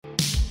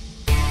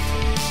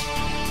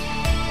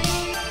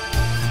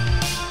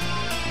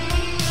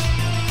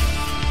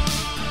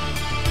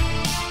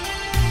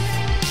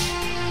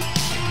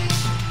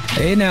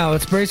Hey now,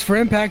 it's Brace for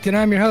Impact, and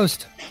I'm your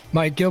host,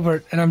 Mike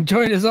Gilbert, and I'm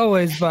joined as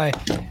always by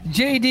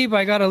JD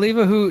by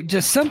Godoliva, who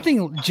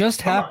something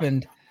just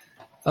happened.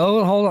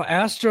 Oh, hold on.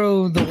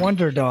 Astro the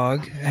Wonder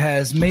Dog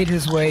has made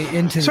his way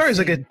into Sorry,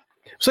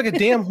 it's like a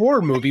damn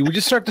horror movie. We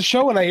just start the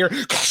show and I hear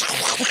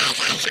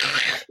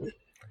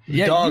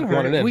yeah, dog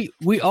running in.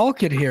 We all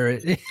could hear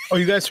it. Oh,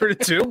 you guys heard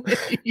it too?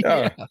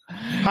 Yeah.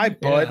 Hi,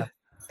 bud.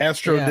 Yeah.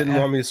 Astro didn't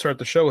want me to start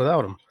the show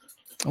without him.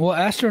 Well,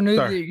 Astro knew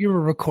that you were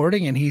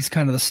recording, and he's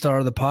kind of the star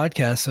of the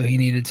podcast, so he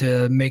needed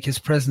to make his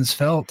presence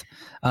felt.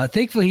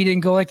 Thankfully, he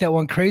didn't go like that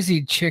one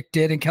crazy chick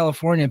did in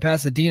California in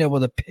Pasadena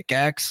with a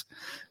pickaxe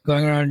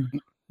going around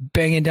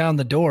banging down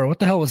the door. What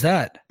the hell was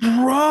that?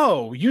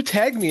 Bro, you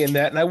tagged me in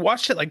that, and I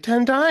watched it like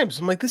 10 times.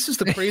 I'm like, this is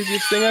the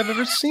craziest thing I've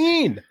ever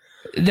seen.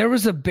 There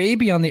was a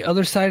baby on the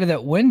other side of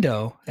that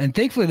window, and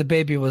thankfully the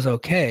baby was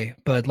okay.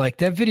 But like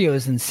that video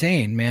is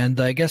insane, man.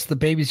 I guess the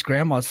baby's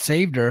grandma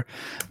saved her,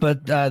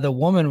 but the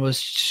woman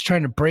was just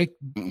trying to break.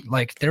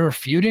 Like they were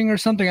feuding or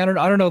something. I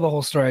don't know the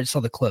whole story. I just saw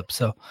the clip.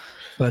 So,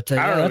 but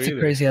yeah, that's a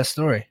crazy ass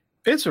story.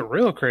 It's a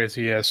real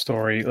crazy ass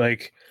story.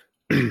 Like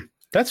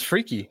that's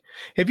freaky.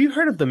 Have you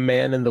heard of the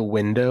man in the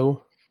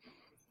window?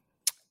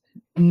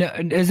 No,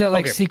 is that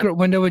like Secret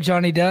Window with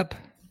Johnny Depp?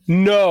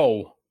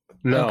 No.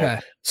 Okay.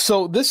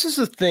 So this is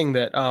a thing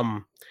that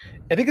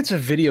I think it's a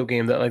video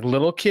game that like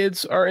little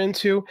kids are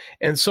into,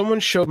 and someone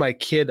showed my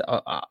kid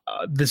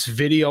this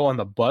video on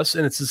the bus,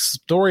 and it's a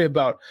story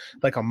about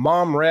like a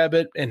mom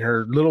rabbit and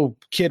her little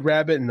kid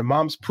rabbit, and the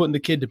mom's putting the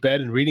kid to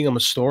bed and reading him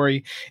a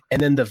story,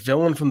 and then the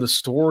villain from the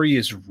story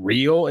is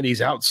real, and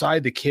he's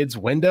outside the kid's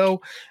window.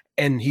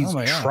 And he's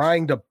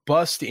trying to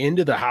bust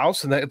into the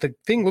house, and the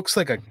thing looks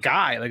like a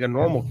guy, like a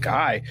normal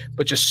guy,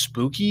 but just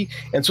spooky.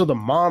 And so the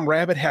mom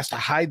rabbit has to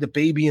hide the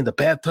baby in the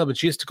bathtub, and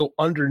she has to go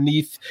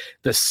underneath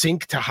the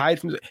sink to hide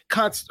from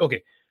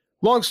okay.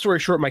 Long story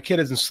short, my kid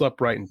hasn't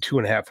slept right in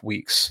 2.5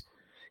 weeks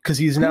because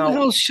he's now. Who the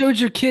hell showed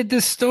your kid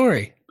this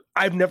story?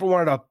 I've never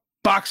wanted a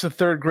box of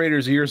third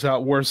graders' ears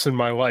out worse in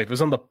my life. It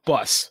was on the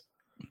bus.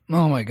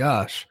 Oh my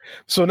gosh!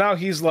 So now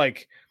he's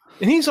like.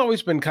 And he's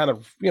always been kind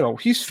of,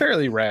 he's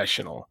fairly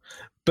rational,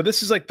 but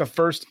this is like the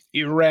first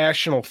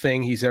irrational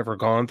thing he's ever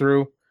gone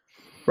through,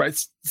 right?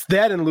 It's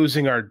that and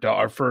losing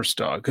our first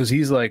dog, because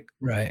he's like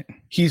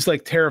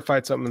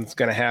terrified something's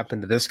going to happen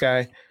to this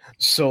guy.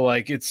 So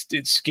like it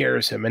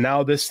scares him. And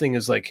now this thing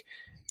is like,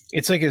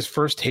 it's like his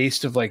first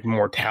taste of like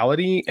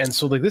mortality. And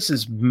so like this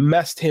has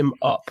messed him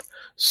up.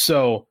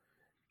 So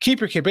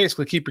keep your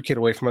kid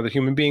away from other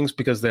human beings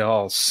because they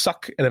all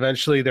suck. And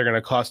eventually they're going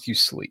to cost you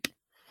sleep.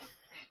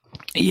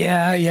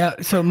 Yeah.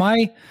 So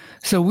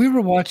we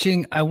were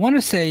watching, I want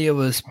to say it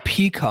was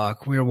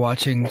Peacock. We were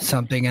watching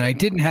something, and I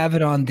didn't have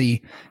it on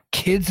the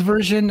kids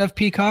version of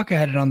Peacock. I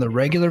had it on the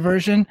regular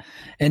version.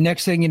 And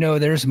next thing you know,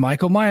 there's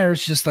Michael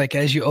Myers, just like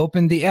as you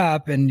open the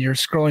app and you're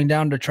scrolling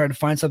down to try to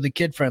find something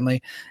kid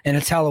friendly, and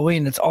it's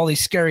Halloween. It's all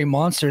these scary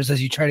monsters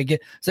as you try to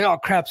get, it's like, oh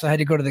crap. So I had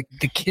to go to the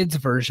kids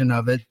version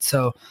of it.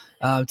 So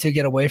to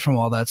get away from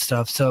all that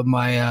stuff. So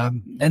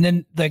and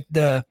then like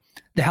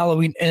the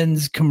Halloween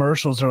Ends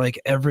commercials are like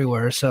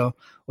everywhere. So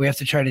we have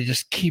to try to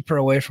just keep her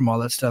away from all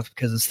that stuff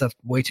because it's stuff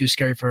way too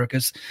scary for her,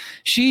 because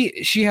she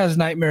has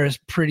nightmares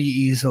pretty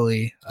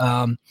easily.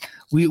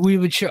 We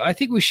would show, I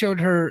think we showed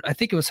her, I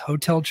think it was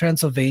Hotel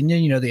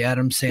Transylvania, the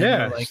Adam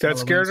Sandler. Yeah, that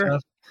scared her.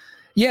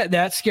 Yeah,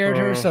 that scared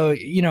her. So,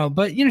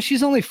 but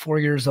she's only 4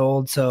 years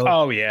old.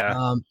 So,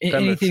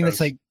 anything that's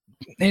like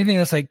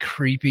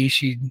creepy,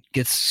 she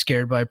gets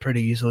scared by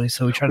pretty easily.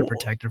 So we try to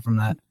protect her from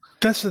that.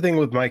 That's the thing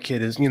with my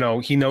kid is,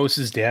 he knows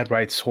his dad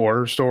writes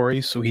horror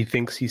stories, so he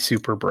thinks he's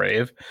super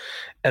brave.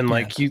 And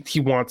like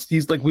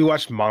he's like, we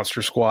watched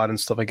Monster Squad and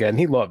stuff like that, and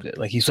he loved it.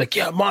 Like he's like,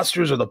 yeah,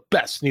 monsters are the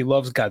best, and he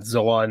loves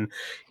Godzilla and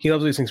he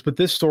loves these things. But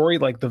this story,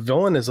 like the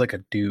villain is like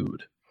a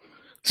dude.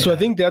 So I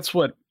think that's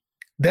what's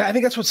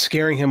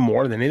scaring him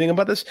more than anything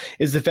about this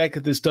is the fact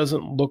that this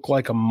doesn't look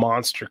like a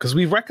monster, because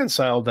we've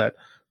reconciled that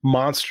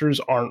monsters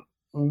aren't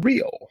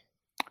real.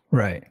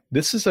 Right.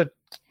 This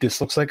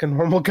looks like a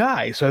normal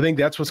guy. So I think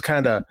that's what's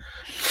kind of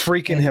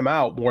freaking him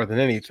out more than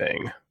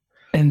anything.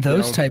 And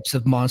those types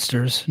of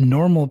monsters,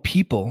 normal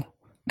people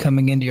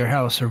coming into your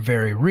house, are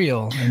very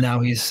real. And now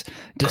he's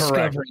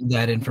discovering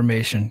that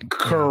information.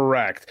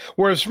 Correct.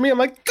 Whereas for me, I'm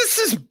like, this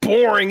is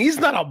boring. He's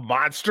not a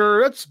monster.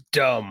 That's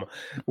dumb.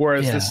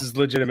 Whereas this is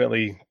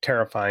legitimately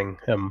terrifying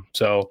him.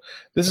 So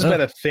this has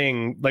been a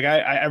thing. Like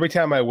I every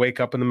time I wake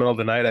up in the middle of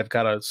the night, I've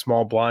got a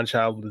small blonde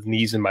child with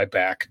knees in my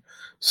back.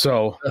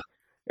 So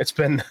it's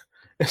been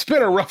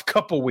a rough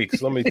couple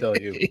weeks, let me tell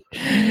you.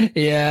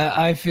 Yeah,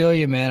 I feel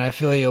you, man. I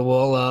feel you.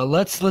 Well,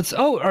 let's. Who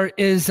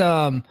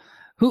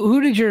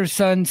did your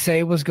son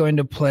say was going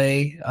to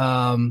play?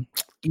 Ethan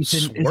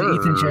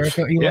Jericho?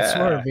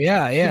 Swerve.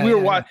 Yeah. We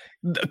were watching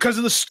because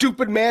of the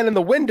stupid man in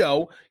the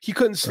window. He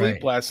couldn't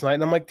sleep last night,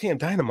 and I'm like, damn,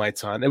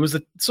 Dynamite's on.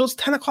 So it's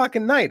 10 o'clock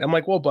at night. I'm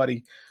like, well,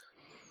 buddy,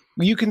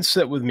 you can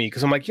sit with me,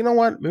 because I'm like, you know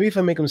what? Maybe if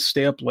I make him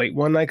stay up late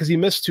one night, because he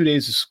missed 2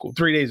 days of school,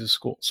 3 days of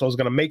school. So I was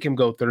going to make him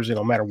go Thursday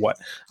no matter what.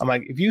 I'm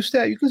like, if you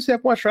stay, you can stay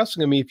up and watch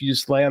wrestling with me if you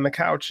just lay on the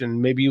couch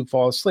and maybe you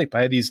fall asleep.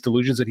 I had these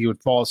delusions that he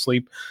would fall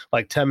asleep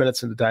like 10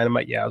 minutes into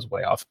Dynamite. Yeah, I was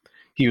way off.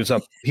 He was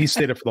up. He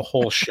stayed up for the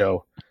whole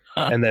show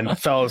and then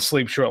fell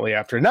asleep shortly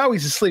after. Now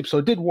he's asleep, so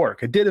it did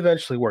work. It did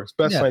eventually work. It's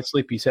best night's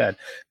sleep he's had.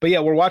 But yeah,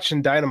 we're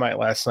watching Dynamite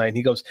last night, and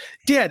he goes,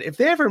 Dad, if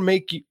they ever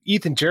make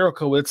Ethan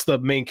Jericho, it's the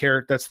main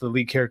character, that's the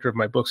lead character of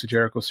my Books of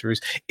Jericho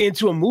series,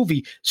 into a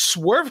movie,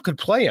 Swerve could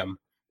play him.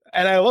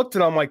 And I looked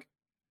and I'm like,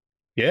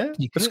 yeah,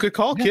 that's a good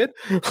call, kid.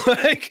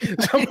 Like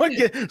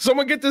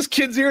someone get this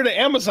kid's ear to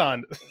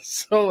Amazon.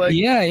 So like,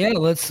 yeah.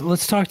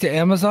 Let's talk to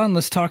Amazon.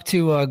 Let's talk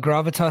to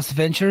Gravitas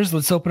Ventures.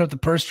 Let's open up the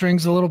purse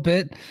strings a little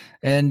bit.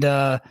 And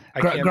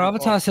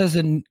Gravitas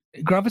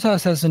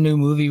has a new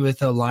movie with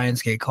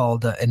Lionsgate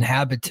called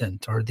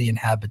Inhabitant, or The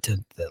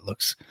Inhabitant, that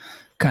looks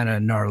kind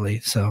of gnarly.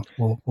 So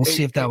we'll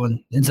see if that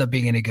one ends up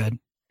being any good.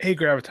 Hey,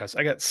 Gravitas,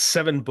 I got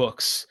 7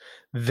 books.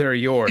 They're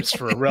yours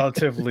for a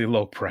relatively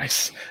low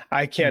price.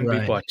 I can be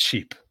bought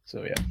cheap.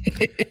 So, yeah.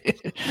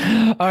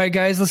 All right,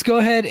 guys, let's go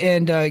ahead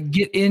and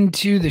get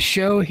into the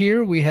show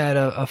here. We had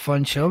a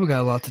fun show. We got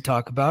a lot to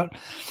talk about.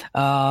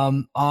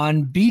 On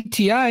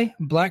BTI,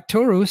 Black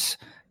Taurus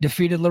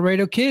defeated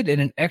Laredo Kid in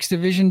an X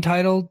Division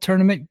title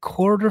tournament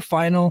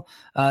quarterfinal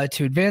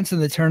to advance in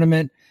the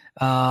tournament.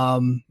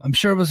 I'm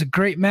sure it was a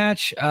great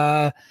match.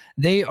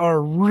 They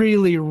are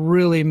really,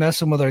 really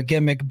messing with our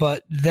gimmick,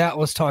 but that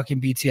was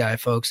talking BTI,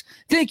 folks.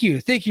 Thank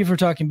you for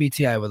talking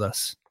BTI with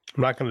us.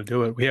 I'm not going to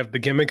do it. The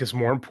gimmick is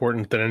more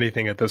important than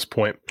anything at this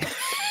point.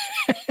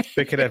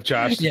 They could have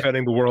Josh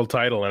defending the world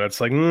title, and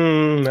it's like,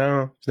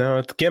 no,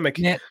 it's gimmick.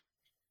 Yeah.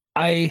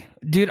 I'm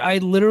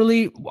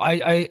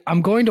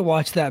going to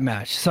watch that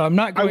match. So I'm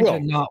not going to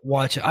not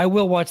watch it. I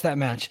will watch that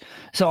match.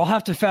 So I'll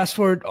have to fast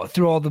forward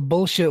through all the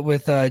bullshit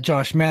with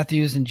Josh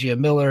Matthews and Gia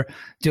Miller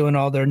doing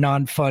all their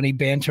non-funny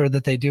banter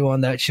that they do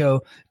on that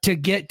show to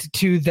get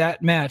to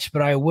that match.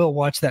 But I will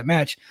watch that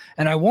match.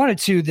 And I wanted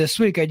to this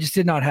week. I just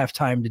did not have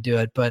time to do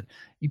it. But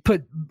you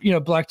put,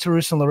 Black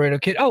Taurus and Laredo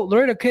Kid. Oh,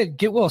 Laredo Kid,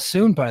 get well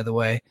soon, by the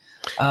way.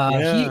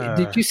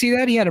 Did you see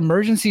that? He had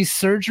emergency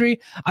surgery.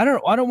 I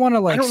don't want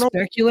to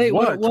speculate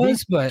what it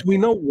was, but do we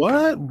know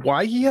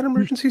why he had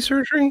emergency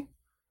surgery?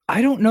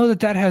 I don't know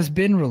that has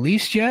been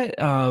released yet.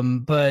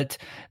 But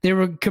they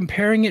were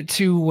comparing it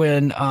to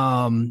when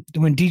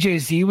DJ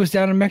Z was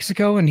down in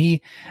Mexico, and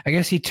I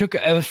guess he took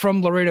it was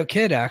from Laredo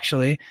Kid,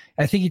 actually.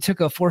 I think he took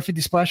a 450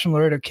 splash from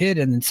Laredo Kid,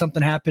 and then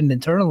something happened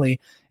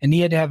internally, and he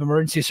had to have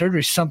emergency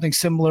surgery. Something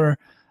similar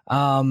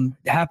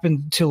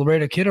happened to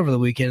Laredo Kid over the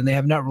weekend, and they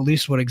have not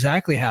released what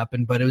exactly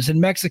happened, but it was in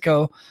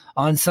Mexico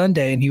on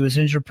Sunday, and he was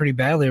injured pretty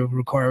badly,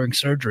 requiring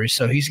surgery.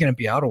 So he's going to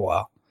be out a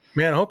while.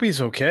 Man, I hope he's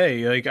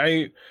okay.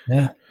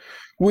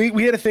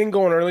 We had a thing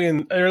going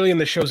early in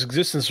the show's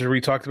existence where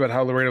we talked about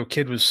how Laredo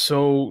Kid was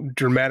so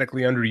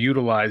dramatically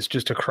underutilized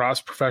just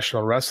across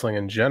professional wrestling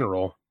in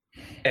general,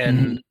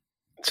 and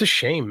it's a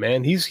shame,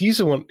 man. He's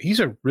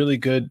a really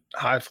good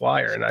high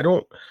flyer, and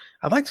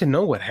I'd like to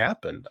know what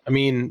happened. I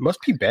mean,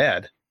 must be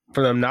bad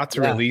for them not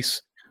to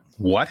release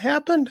what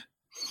happened.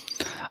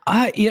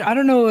 I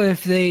don't know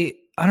if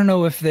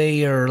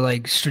they are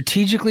like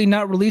strategically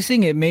not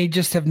releasing. It may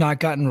just have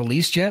not gotten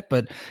released yet,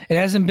 but it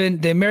hasn't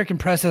been. The American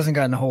press hasn't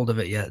gotten a hold of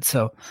it yet.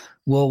 So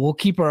we'll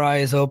keep our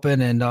eyes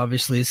open and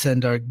obviously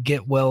send our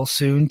get well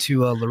soon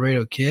to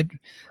Laredo Kid.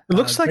 It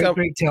looks like a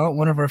great talent.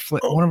 One of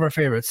our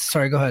favorites.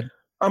 Sorry, go ahead.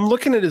 I'm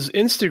looking at his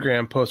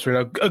Instagram post right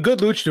now. A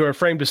good luchador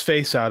framed his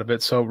face out of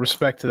it, so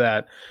respect to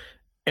that.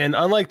 And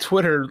unlike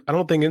Twitter, I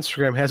don't think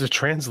Instagram has a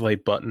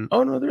translate button.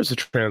 Oh, no, there's a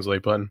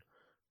translate button.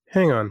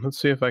 Hang on. Let's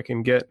see if I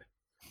can get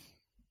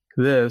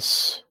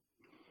this.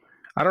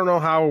 I don't know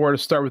how or where to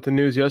start with the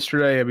news.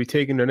 Yesterday, I'd be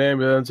taken to an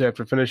ambulance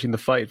after finishing the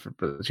fight for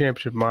the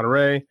championship in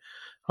Monterey.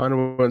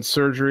 Underwent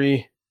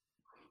surgery.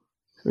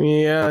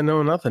 Yeah,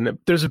 no, nothing.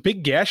 There's a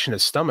big gash in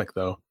his stomach,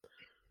 though.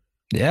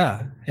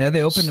 Yeah,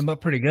 they opened him up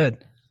pretty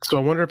good. So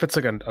I wonder if it's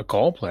like a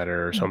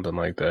gallbladder or something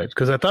like that.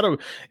 Because I thought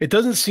it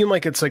doesn't seem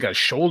like it's like a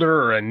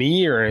shoulder or a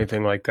knee or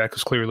anything like that.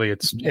 Because clearly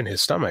it's in his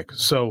stomach.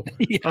 So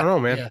I don't know,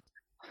 man. Yeah.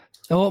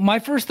 Well, my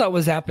first thought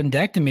was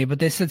appendectomy, but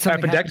they said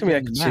something appendectomy. I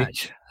can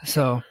see.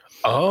 So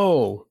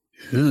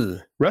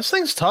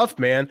wrestling's tough,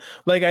 man.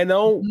 Like I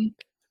know.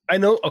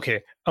 Okay,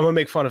 I'm gonna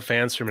make fun of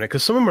fans for a minute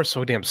because some of them are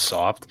so damn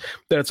soft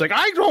that it's like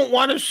I don't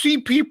want to see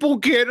people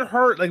get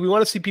hurt. Like we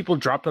want to see people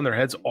dropped on their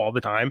heads all the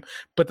time,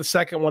 but the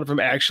second one of them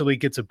actually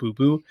gets a boo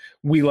boo,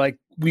 we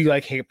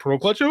hate pro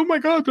clutch. Oh my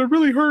god, they're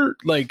really hurt.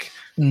 Like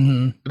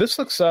this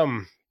looks I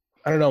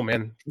don't know,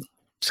 man,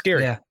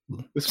 scary. Yeah,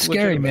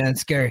 scary, man,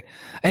 scary.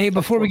 Hey,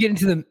 before we get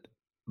into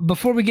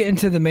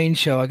the main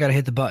show, I gotta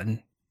hit the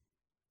button.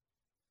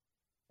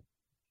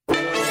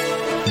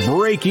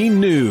 Breaking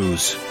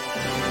news.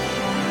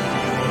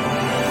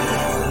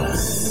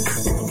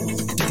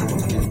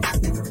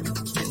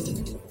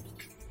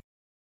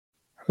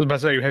 was about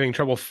to say you're having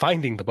trouble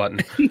finding the button.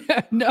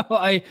 No,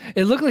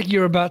 it looked like you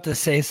were about to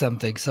say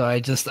something, so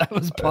I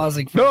was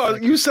pausing for No,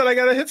 you said I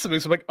gotta hit something,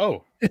 so I'm like,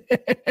 oh.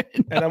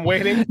 And I'm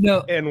waiting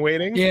and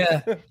waiting.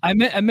 Yeah. I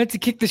meant to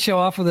kick the show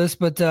off with this,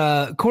 but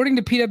according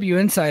to PW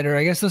Insider,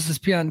 I guess this is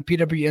on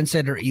PW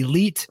Insider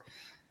Elite,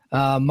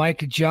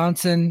 Mike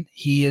Johnson,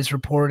 he is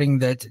reporting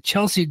that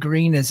Chelsea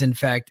Green is in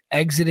fact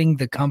exiting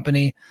the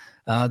company.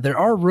 There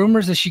are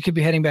rumors that she could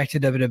be heading back to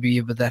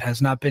WWE, but that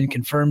has not been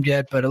confirmed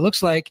yet. But it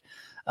looks like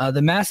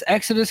the mass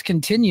exodus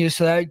continues.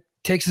 So that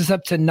takes us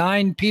up to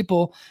 9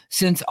 people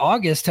since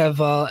August have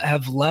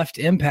left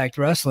Impact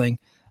Wrestling.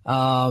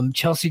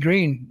 Chelsea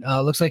Green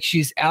looks like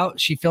she's out.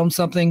 She filmed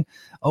something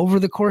over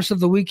the course of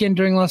the weekend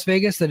during Las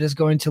Vegas that is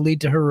going to lead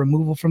to her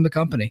removal from the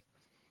company.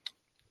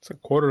 It's a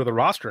quarter of the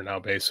roster now,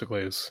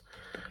 basically, is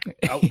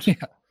out.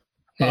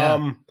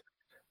 Yeah.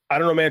 I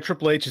don't know, man.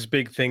 Triple H's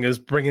big thing is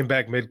bringing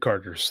back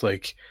mid-carders.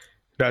 Like,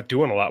 not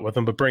doing a lot with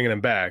them, but bringing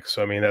them back.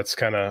 So, I mean, that's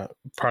kind of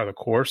part of the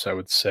course, I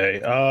would say.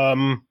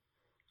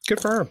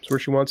 Good for her. It's where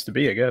she wants to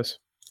be, I guess.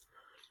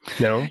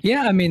 No.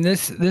 Yeah, I mean,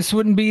 this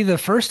wouldn't be the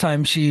first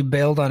time she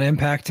bailed on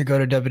Impact to go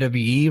to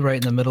WWE right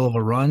in the middle of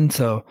a run.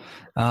 So,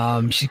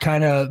 she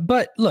kind of.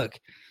 But look,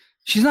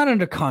 she's not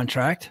under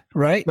contract,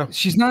 right? No.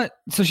 She's not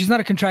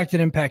a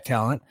contracted Impact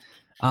talent.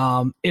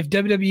 If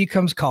WWE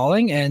comes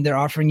calling and they're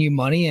offering you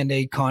money and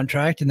a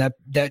contract, and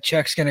that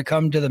check's going to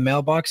come to the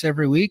mailbox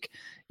every week,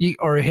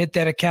 or hit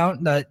that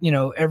account that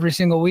every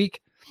single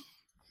week,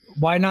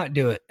 why not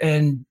do it?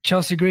 And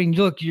Chelsea Green,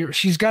 look,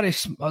 she's got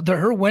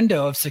her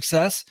window of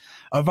success,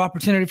 of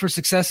opportunity for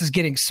success, is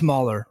getting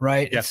smaller,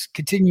 right? Yeah. It's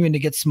continuing to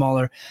get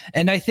smaller,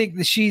 and I think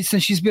that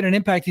since she's been in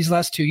Impact these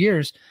last 2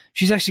 years,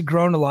 she's actually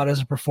grown a lot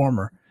as a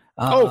performer.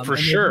 For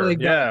sure, really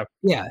yeah.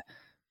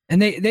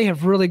 And they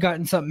have really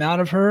gotten something out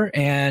of her,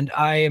 and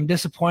I am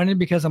disappointed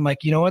because I'm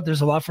like, you know what?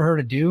 There's a lot for her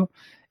to do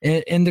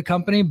in the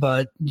company,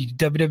 but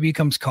WWE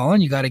comes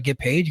calling. You got to get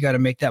paid. You got to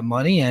make that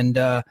money, and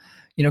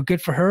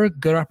good for her,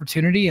 good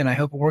opportunity, and I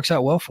hope it works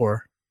out well for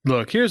her.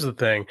 Look, here's the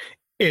thing.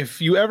 If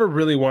you ever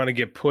really want to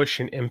get pushed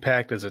in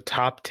Impact as a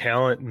top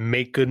talent,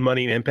 make good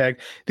money in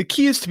Impact, the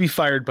key is to be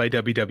fired by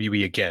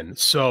WWE again.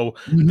 So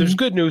there's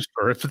good news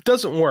for her. If it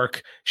doesn't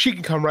work, she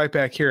can come right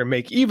back here and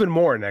make even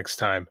more next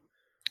time.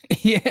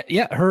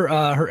 Yeah.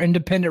 Her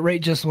independent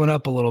rate just went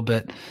up a little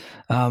bit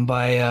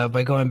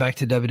by going back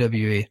to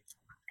WWE.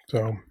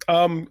 So,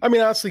 I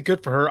mean, honestly,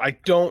 good for her. I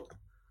don't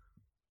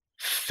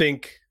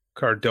think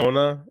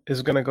Cardona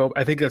is going to go.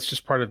 I think that's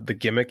just part of the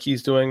gimmick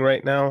he's doing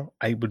right now.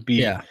 I would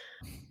be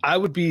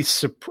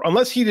surprised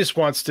unless he just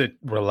wants to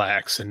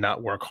relax and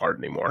not work hard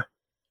anymore.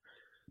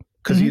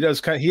 Because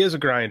he is a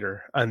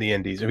grinder on the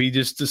indies. If he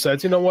just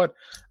decides, you know what,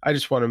 I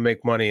just want to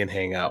make money and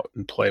hang out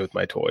and play with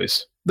my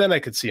toys, then I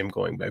could see him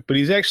going back. But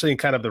he's actually in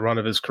kind of the run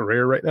of his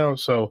career right now.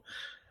 So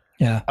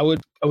yeah, I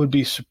would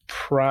be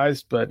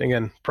surprised. But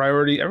again,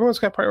 everyone's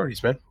got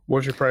priorities, man.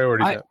 What's your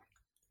priorities at?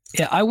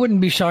 Yeah, I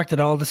wouldn't be shocked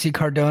at all to see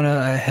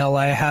Cardona. Hell,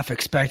 I half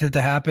expect it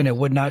to happen. It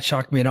would not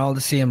shock me at all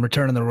to see him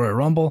return in the Royal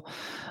Rumble.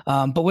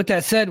 But with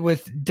that said,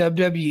 with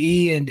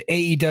WWE and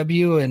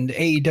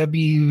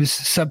AEW's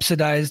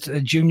subsidized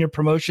junior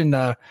promotion,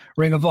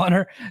 Ring of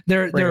Honor,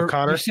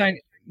 they're signing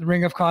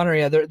Ring of Honor.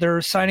 Yeah,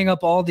 they're signing up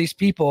all these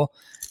people.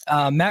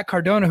 Matt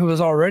Cardona, who is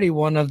already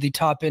one of the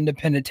top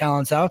independent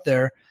talents out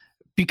there,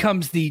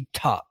 becomes the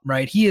top,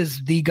 right? He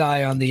is the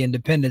guy on the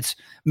independents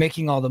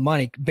making all the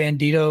money.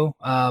 Bandito,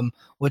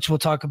 which we'll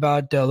talk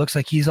about, looks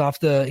like he's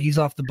off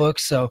the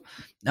books. So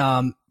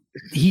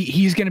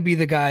he's going to be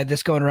the guy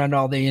that's going around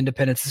all the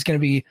independents. It's going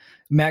to be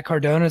Matt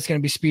Cardona. It's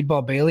going to be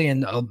Speedball Bailey,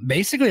 and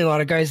basically a lot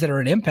of guys that are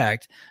in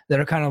Impact that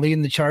are kind of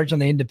leading the charge on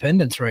the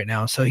independents right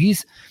now. So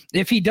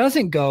if he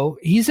doesn't go,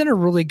 he's in a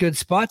really good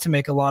spot to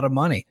make a lot of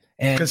money.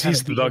 Because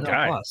he's the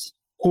guy. Plus.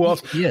 Who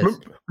else?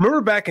 Remember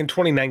back in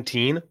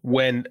 2019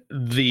 when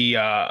the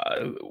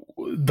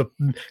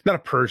not a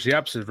purge, the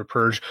opposite of a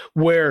purge,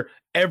 where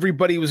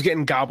everybody was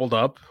getting gobbled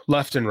up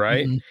left and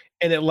right,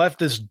 and it left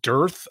this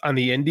dearth on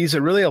the indies. It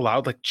really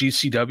allowed like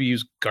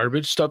GCW's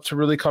garbage stuff to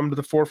really come to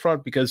the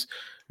forefront because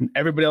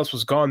everybody else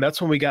was gone.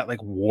 That's when we got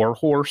like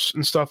Warhorse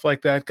and stuff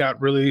like that got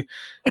really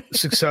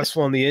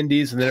successful in the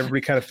indies, and then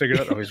everybody kind of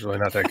figured out, oh, he's really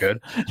not that good.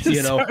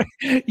 You know,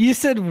 you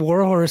said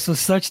Warhorse with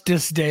such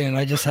disdain, and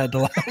I just had to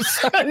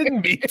laugh. I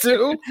didn't mean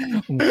to,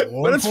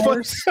 but it's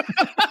fun.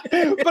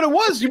 But it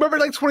was. You remember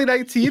like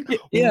 2019?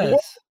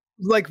 Yes.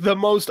 Like the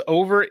most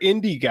over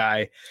indie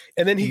guy,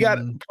 and then he got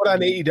put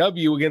on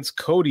AEW against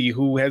Cody,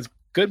 who has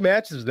good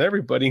matches with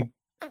everybody.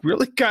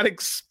 Really got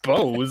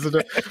exposed.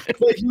 Like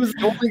he was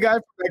the only guy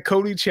from that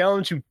Cody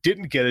challenge who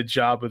didn't get a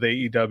job with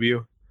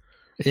AEW.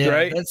 Yeah,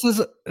 right.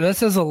 That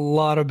says a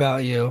lot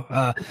about you.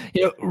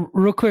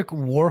 Real quick,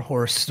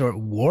 Warhorse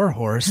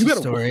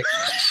story.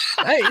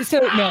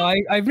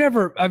 I've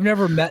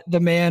never met the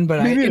man, but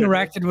I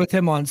interacted with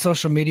him on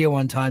social media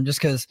one time just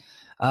because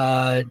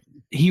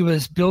he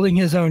was building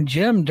his own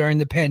gym during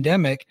the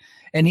pandemic,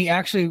 and he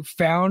actually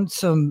found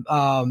some.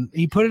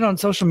 He put it on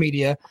social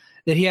media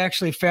that he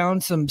actually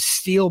found some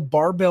steel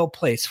barbell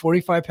plates,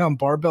 45-pound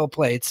barbell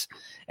plates,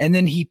 and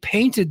then he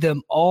painted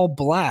them all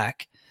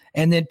black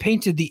and then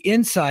painted the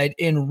inside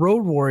in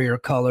Road Warrior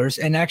colors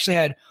and actually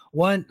had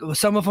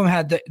some of them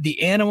had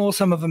the animal,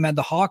 some of them had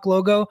the Hawk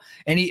logo,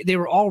 and they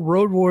were all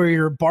Road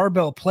Warrior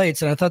barbell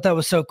plates. And I thought that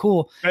was so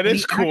cool. That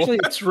is cool.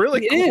 That's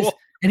really cool. Is.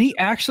 And he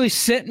actually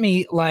sent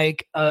me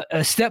like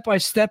a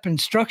step-by-step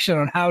instruction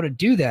on how to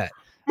do that.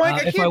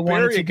 Mike, I can't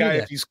bury a guy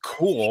if he's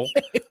cool.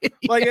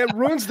 Like, it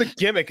ruins the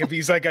gimmick if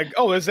he's like,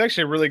 oh, this is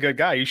actually a really good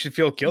guy. You should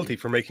feel guilty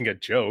for making a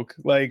joke.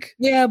 Like,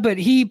 yeah, but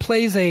he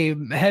plays a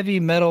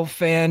heavy metal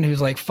fan who's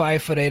like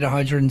 5'8",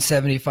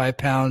 175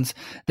 pounds.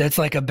 That's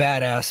like a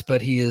badass,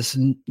 but he is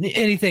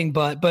anything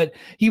but. But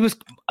he was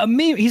a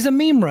meme. He's a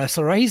meme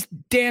wrestler, right? He's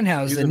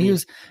Danhausen. He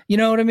was, you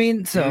know what I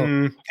mean?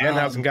 So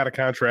Danhausen got a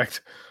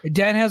contract.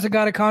 Danhausen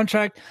got a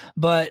contract,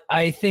 but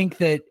I think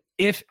that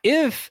if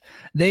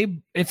they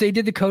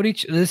did the Cody,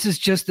 this is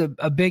just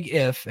a big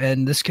if,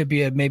 and this could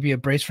be maybe a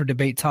brace for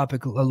debate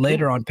topic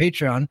later on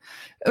Patreon.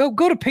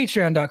 Go to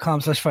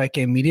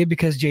patreon.com/fightgamemedia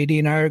because JD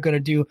and I are going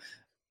to do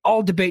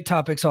all debate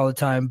topics all the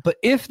time. But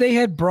if they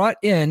had brought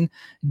in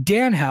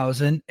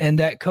Danhausen and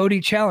that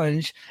Cody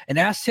challenge and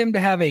asked him to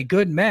have a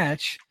good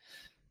match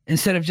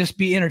instead of just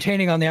be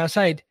entertaining on the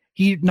outside,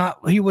 he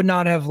would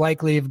not have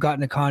likely have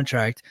gotten a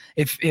contract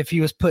if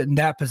he was put in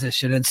that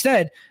position.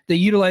 Instead, they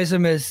utilize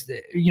him as,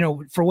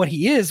 for what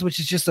he is, which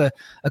is just a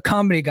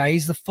comedy guy.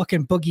 He's the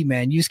fucking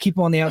boogeyman. You just keep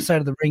him on the outside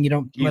of the ring. You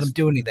don't let him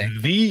do anything.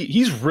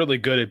 He's really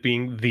good at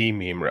being the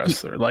meme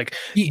wrestler.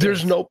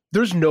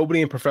 There's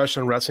nobody in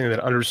professional wrestling that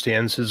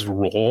understands his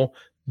role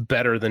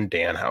better than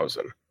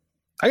Danhausen.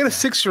 I got a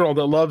 6-year-old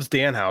that loves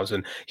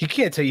Danhausen. He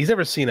can't tell you, he's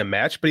never seen a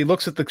match, but he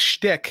looks at the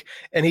shtick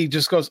and he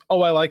just goes,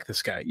 oh, I like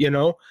this guy.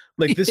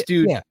 Like this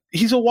dude,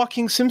 he's a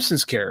walking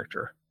Simpsons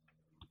character.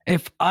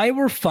 If I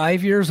were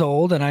 5 years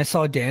old and I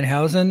saw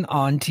Danhausen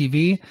on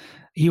TV,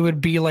 he would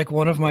be like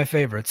one of my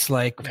favorites.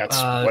 Like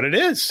that's what it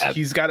is.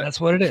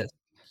 That's what it is.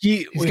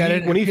 He's got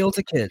it when he feels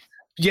a kid.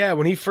 Yeah,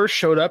 when he first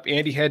showed up,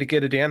 Andy had to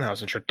get a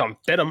Danhausen shirt. Don't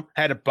fit him.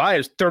 Had to buy it. It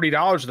was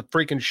 $30 at the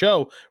freaking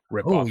show.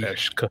 Rip off.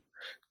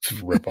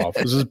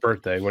 This is his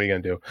birthday. What are you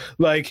gonna do?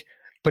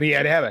 But he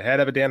had to have it. Had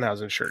to have a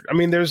Danhausen shirt. I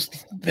mean,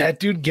 that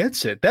dude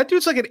gets it. That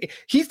dude's like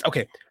he's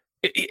okay.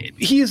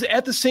 He is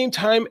at the same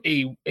time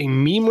a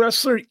meme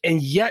wrestler,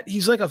 and yet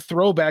he's like a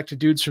throwback to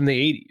dudes from the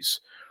 80s,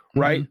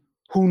 right?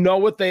 Mm-hmm. Who know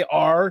what they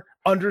are,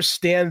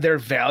 understand their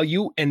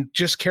value, and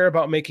just care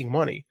about making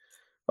money.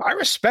 I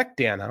respect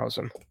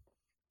Danhausen.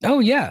 Oh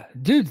yeah,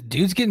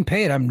 dude's getting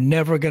paid. I'm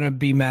never gonna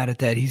be mad at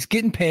that. He's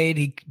getting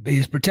paid.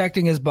 He's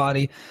protecting his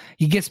body.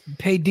 He gets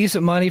paid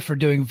decent money for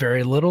doing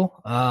very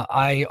little.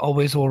 I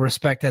always will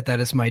respect that.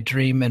 That is my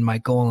dream and my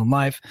goal in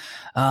life.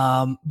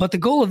 But the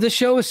goal of this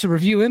show is to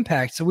review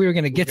Impact. So we were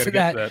gonna get to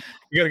that.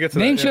 We gotta get to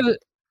that.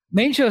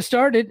 Main show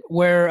started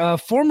where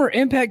former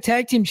Impact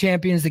Tag Team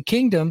Champions, the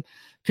Kingdom,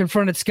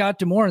 confronted Scott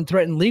D'Amore and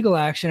threatened legal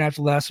action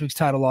after last week's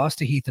title loss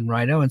to Heath and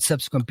Rhino and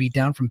subsequent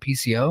beatdown from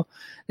PCO.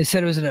 They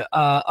said it was an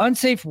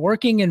unsafe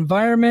working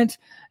environment,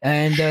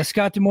 and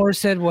Scott D'Amore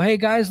said, well, hey,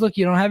 guys, look,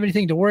 you don't have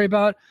anything to worry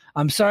about.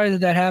 I'm sorry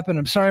that happened.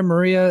 I'm sorry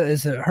Maria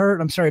is hurt.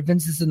 I'm sorry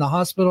Vince is in the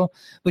hospital,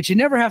 but you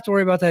never have to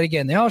worry about that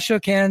again. They all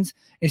shook hands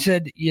and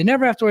said, you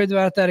never have to worry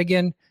about that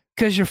again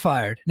because you're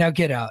fired. Now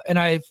get out. And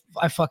I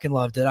fucking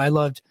loved it. I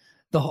loved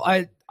the whole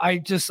 –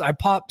 I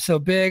popped so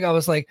big. I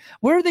was like,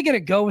 where are they going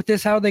to go with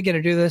this? How are they going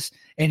to do this?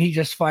 And he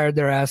just fired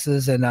their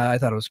asses, and I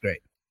thought it was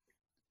great.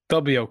 They'll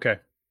be okay.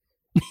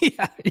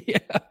 Yeah.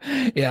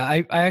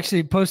 I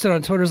actually posted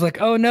on Twitter, like,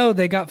 oh, no,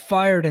 they got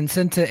fired and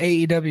sent to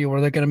AEW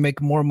where they're going to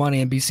make more money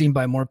and be seen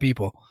by more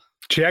people.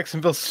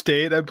 Jacksonville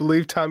State, I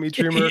believe Tommy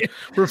Dreamer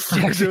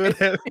referred to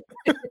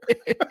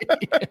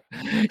it.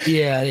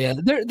 Yeah.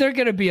 They're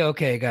going to be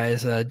okay,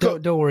 guys.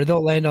 Don't worry.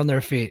 They'll land on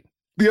their feet.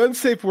 The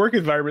unsafe work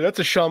environment, that's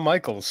a Shawn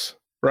Michaels.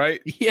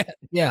 Right?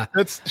 Yeah.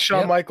 That's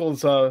Shawn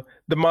Michaels, the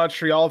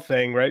Montreal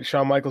thing, right?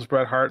 Shawn Michaels,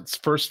 Bret Hart's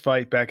first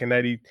fight back in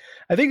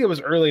I think it was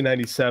early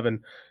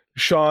 97.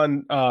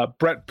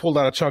 Bret pulled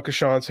out a chunk of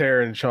Shawn's hair,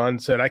 and Shawn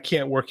said, I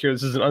can't work here.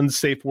 This is an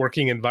unsafe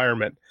working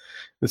environment.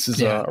 This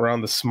is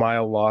around the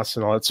Smile loss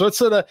and all that. So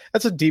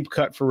that's a deep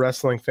cut for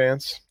wrestling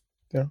fans.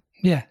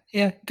 Yeah.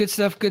 Good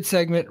stuff. Good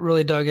segment.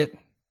 Really dug it.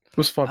 It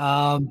was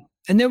fun.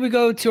 And then we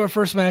go to our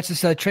first match.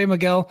 It's Trey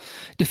Miguel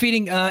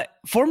defeating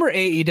former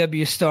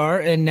AEW star,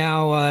 and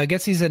now I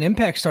guess he's an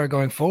Impact star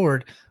going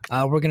forward.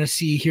 We're going to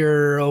see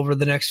here over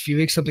the next few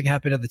weeks something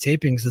happen at the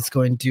tapings that's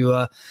going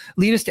to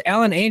lead us to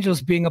Alan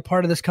Angels being a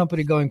part of this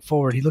company going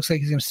forward. He looks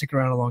like he's going to stick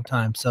around a long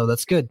time, so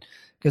that's good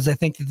because I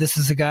think that this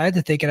is a guy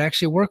that they can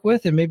actually work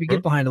with and maybe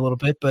get behind a little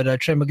bit.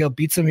 But Trey Miguel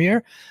beats him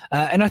here,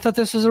 and I thought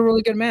this was a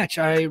really good match.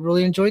 I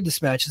really enjoyed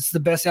this match. It's the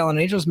best Alan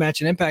Angels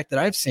match in Impact that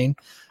I've seen.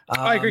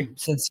 I agree.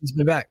 Since he's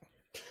been back.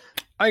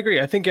 I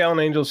agree. I think Alan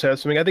Angels has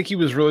something. I think he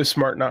was really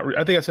smart.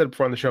 I think I said it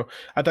before on the show.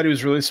 I thought he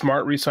was really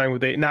smart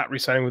not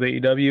re-signing with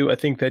AEW. I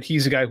think that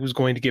he's a guy who's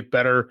going to get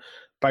better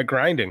by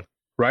grinding,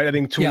 right? I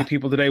think too many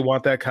people today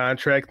want that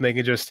contract, and they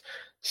can just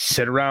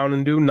sit around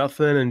and do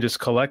nothing and just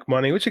collect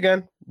money, which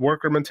again,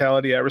 worker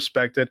mentality, I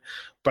respect it,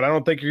 but I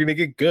don't think you're going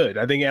to get good.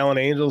 I think Alan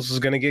Angels is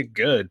going to get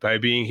good by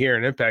being here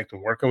in Impact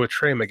and working with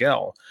Trey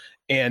Miguel.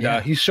 And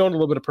he's shown a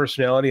little bit of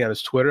personality on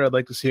his Twitter. I'd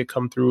like to see it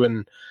come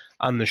through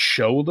on the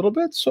show a little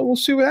bit. So we'll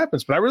see what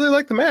happens. But I really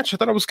like the match. I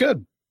thought it was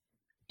good.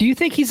 Do you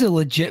think he's a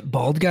legit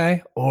bald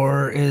guy,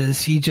 or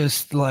is he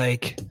just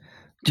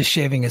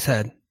shaving his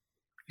head?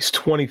 He's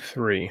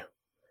 23.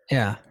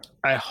 Yeah.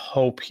 I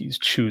hope he's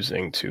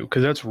choosing to,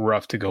 because that's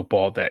rough to go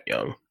bald that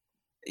young.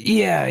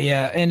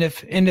 Yeah. And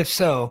if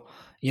so,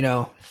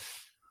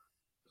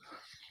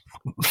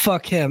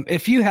 fuck him.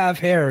 If you have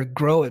hair,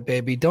 grow it,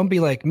 baby. Don't be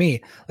like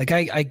me. Like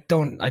I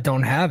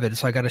don't have it,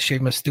 so I got to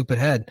shave my stupid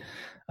head.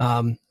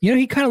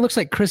 He kind of looks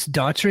like Chris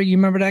Daughtry. You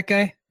remember that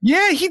guy?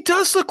 Yeah, he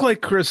does look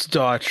like Chris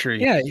Daughtry.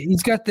 Yeah,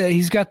 he's got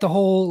the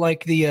whole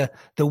the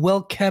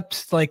well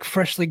kept,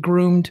 freshly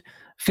groomed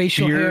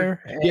facial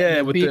hair.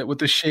 Yeah, with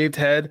the shaved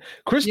head.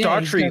 Chris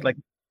Daughtry,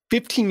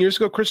 15 years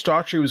ago, Chris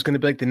Daughtry was going to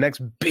be the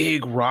next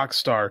big rock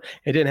star.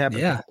 It didn't happen.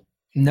 Yeah.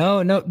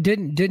 No,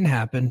 didn't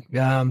happen.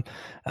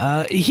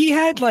 He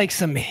had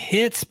some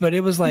hits, but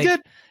it was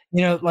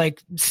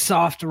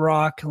soft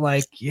rock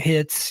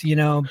hits,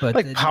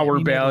 but power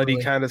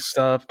ballady kind of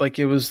stuff.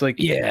 It was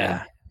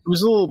yeah, it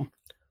was a little.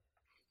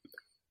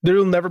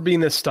 There'll never be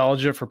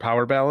nostalgia for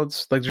power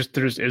ballads. There just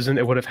isn't.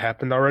 It would have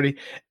happened already,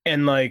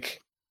 and it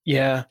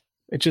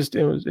just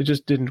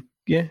didn't.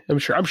 Yeah, I'm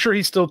sure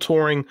he's still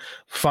touring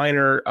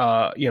finer,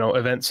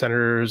 event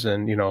centers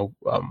and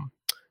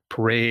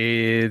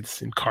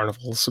parades and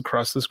carnivals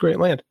across this great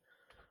land.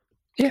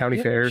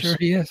 County fairs. Sure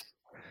he is.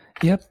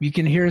 Yep, you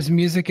can hear his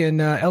music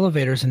in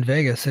elevators in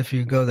Vegas if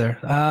you go there.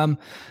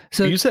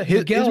 So you said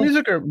his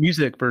music or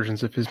music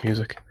versions of his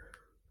music?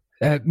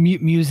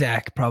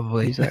 Muzak,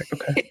 probably. Muzak,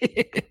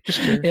 okay.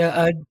 Just curious.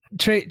 Yeah,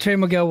 Trey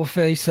Miguel will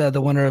face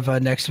the winner of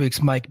next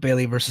week's Mike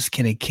Bailey versus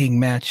Kenny King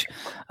match.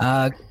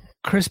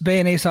 Chris Bay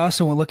and Ace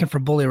Austin went looking for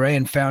Bully Ray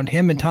and found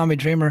him and Tommy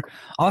Dreamer.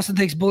 Austin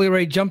thinks Bully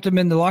Ray jumped him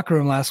in the locker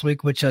room last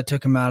week, which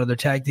took him out of their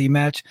tag team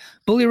match.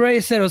 Bully Ray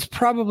said it was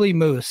probably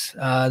Moose.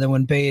 Then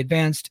when Bay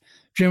advanced,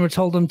 Dreamer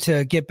told him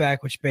to get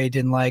back, which Bay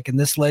didn't like, and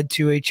this led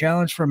to a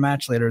challenge for a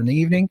match later in the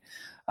evening.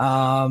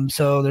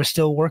 So they're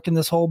still working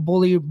this whole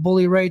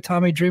Bully Ray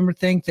Tommy Dreamer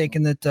thing,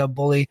 thinking that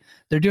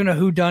they're doing a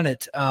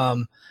whodunit.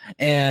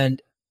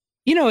 And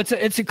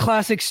it's a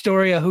classic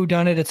story, a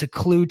whodunit. It's a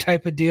Clue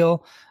type of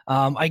deal.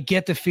 I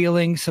get the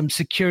feeling some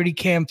security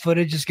cam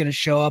footage is going to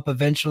show up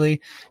eventually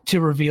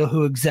to reveal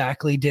who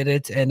exactly did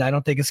it, and I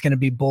don't think it's going to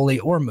be Bully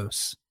or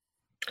Moose.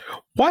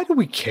 Why do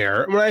we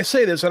care? When I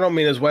say this, I don't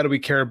mean as why do we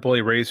care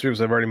Bully Ray's,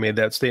 because I've already made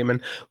that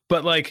statement.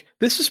 But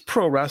this is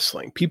pro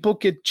wrestling. People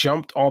get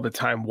jumped all the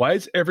time. Why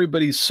is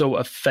everybody so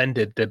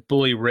offended that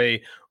Bully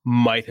Ray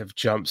might have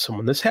jumped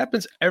someone? This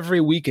happens every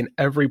week in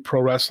every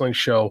pro wrestling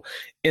show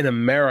in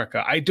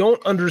America. I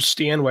don't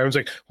understand why everyone's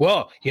like,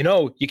 well,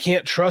 you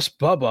can't trust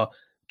Bubba.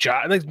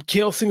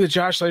 Kale thing that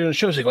Josh Slater on the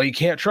show is you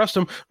can't trust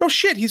him. No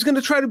shit, he's going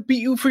to try to beat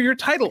you for your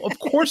title. Of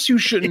course you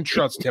shouldn't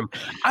trust him.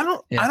 I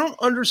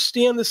don't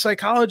understand the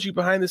psychology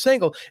behind this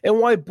angle and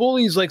why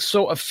Bully's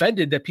so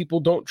offended that people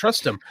don't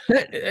trust him.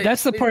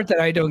 That's the part that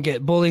I don't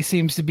get. Bully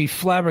seems to be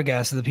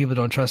flabbergasted that people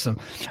don't trust him.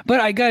 But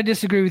I got to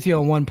disagree with you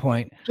on one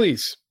point.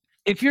 Please.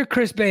 If you're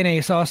Chris Bay and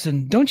Ace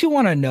Austin, don't you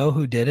want to know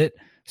who did it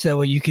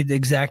so you could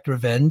exact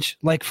revenge?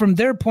 From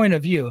their point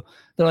of view,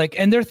 they're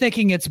and they're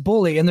thinking it's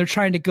Bully, and they're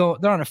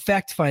on a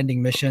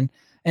fact-finding mission,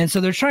 and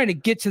so they're trying to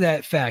get to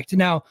that fact.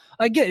 Now,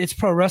 I get it's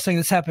pro wrestling,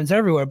 this happens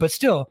everywhere, but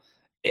still,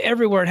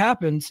 everywhere it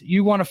happens,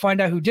 you want to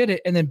find out who did it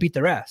and then beat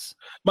their ass.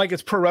 Mike,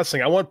 it's pro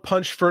wrestling. I want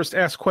punch first,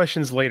 ask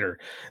questions later.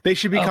 They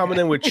should be coming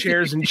in with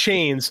chairs and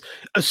chains,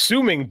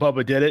 assuming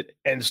Bubba did it,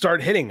 and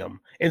start hitting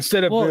them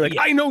instead of being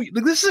I know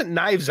this isn't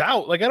Knives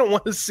Out. I don't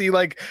want to see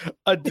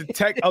a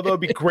detect. Although it'd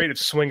be great if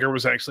Swinger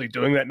was actually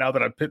doing that. Now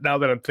that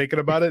I'm thinking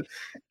about it,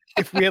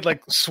 if we had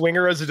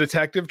Swinger as a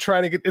detective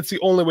trying to get, it's the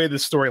only way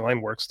this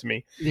storyline works to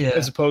me,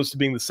 as opposed to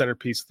being the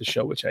centerpiece of the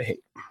show, which I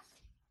hate.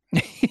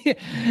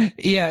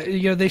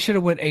 Yeah, they should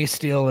have went Ace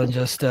Steel and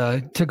just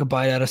took a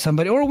bite out of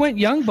somebody, or went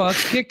Young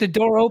Bucks, kicked the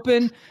door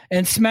open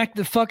and smacked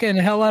the fucking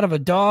hell out of a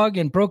dog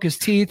and broke his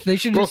teeth. They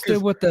should have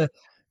stood with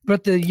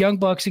what the Young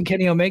Bucks and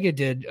Kenny Omega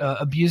did,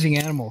 abusing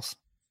animals.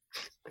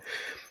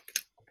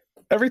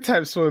 Every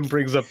time someone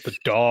brings up the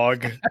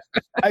dog,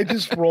 I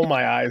just roll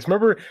my eyes.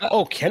 Remember,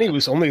 Kenny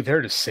was only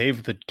there to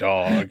save the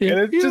dog. And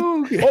it's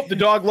just, the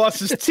dog lost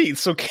his teeth.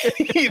 So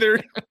Kenny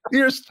either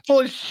you're full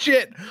of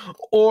shit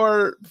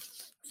or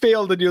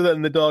failed to do that,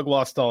 and the dog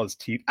lost all his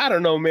teeth. I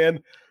don't know,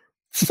 man.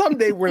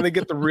 Someday we're going to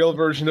get the real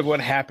version of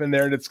what happened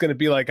there, and it's going to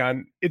be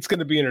it's going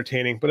to be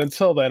entertaining. But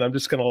until then, I'm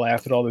just going to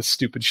laugh at all this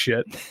stupid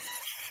shit.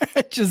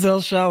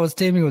 Giselle Shaw was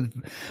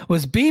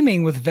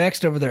beaming with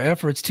Vexed over their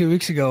efforts 2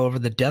 weeks ago over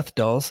the Death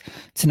Dolls.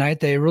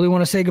 Tonight, they really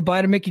want to say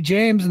goodbye to Mickie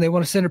James, and they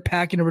want to send her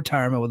packing to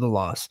retirement with a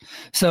loss.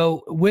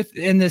 So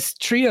in this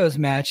trios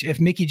match, if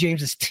Mickie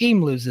James's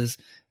team loses,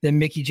 then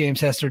Mickie James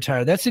has to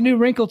retire. That's a new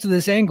wrinkle to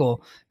this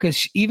angle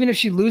because even if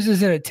she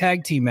loses in a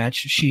tag team match,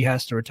 she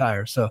has to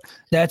retire. So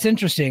that's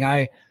interesting.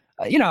 I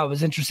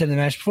was interested in the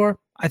match before.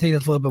 I think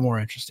that's a little bit more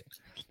interesting.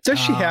 Does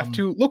she have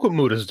to? Look what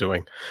Muda's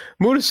doing.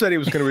 Muda said he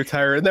was going to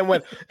retire and then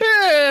went,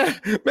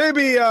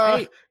 maybe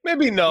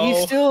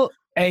no.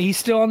 He's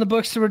still on the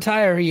books to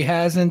retire. He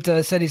hasn't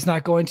said he's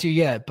not going to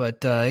yet,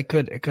 but it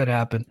could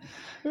happen.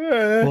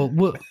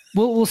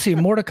 We'll see.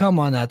 More to come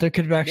on that. There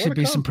could actually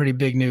be some pretty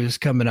big news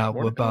coming out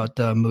about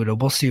Muda.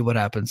 We'll see what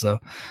happens though.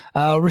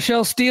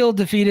 Rochelle Steele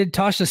defeated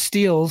Tasha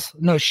Steele.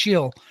 No,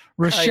 Shield.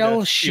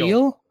 Rochelle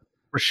Shield.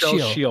 Rochelle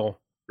Shield.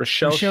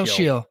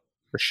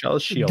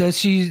 Does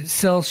she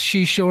sell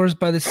seashores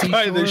by the seashore?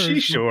 By the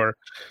seashore.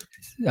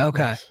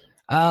 Okay.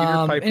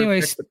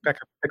 Anyways.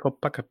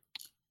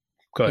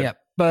 Good. Yeah,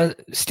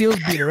 but Steele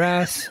beat her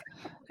ass.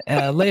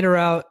 Laid her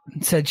out,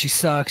 said she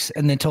sucks,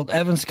 and then told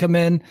Evans to come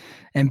in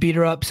and beat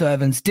her up. So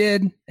Evans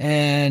did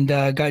and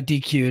got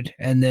DQ'd.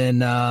 And then,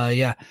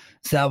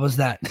 so that was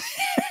that.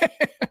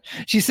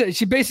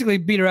 She basically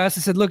beat her ass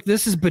and said, look,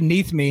 this is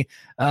beneath me.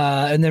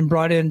 And then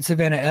brought in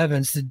Savannah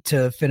Evans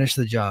to finish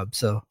the job.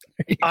 So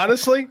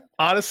honestly,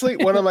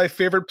 one of my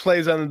favorite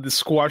plays on the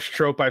squash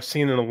trope I've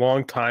seen in a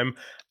long time.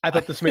 I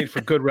thought this made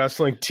for good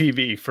wrestling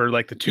TV for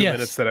like the 2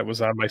 minutes that it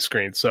was on my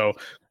screen. So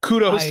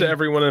kudos to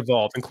everyone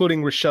involved,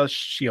 including Rochelle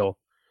Shield.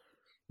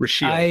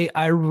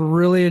 I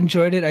really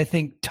enjoyed it. I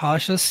think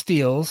Tasha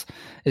Steele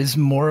is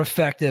more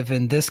effective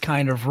in this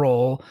kind of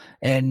role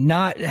and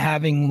not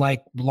having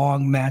like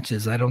long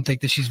matches. I don't think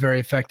that she's very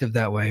effective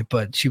that way,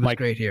 but she was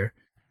great here.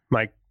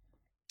 Mike,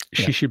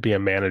 she should be a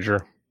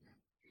manager.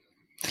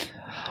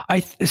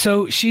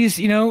 So she's,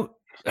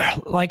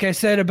 like I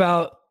said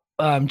about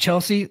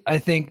Chelsea, I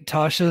think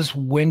Tasha's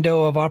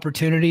window of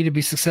opportunity to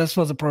be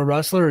successful as a pro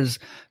wrestler is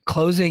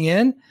closing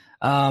in.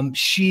 I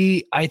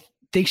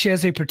think she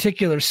has a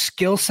particular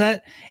skill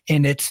set,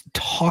 and it's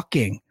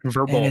talking.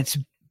 Verbal. And it's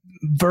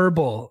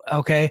verbal.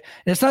 Okay.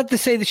 And it's not to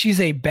say that she's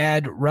a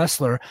bad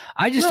wrestler.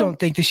 I just don't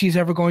think that she's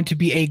ever going to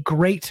be a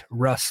great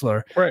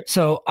wrestler. Right.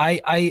 So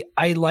I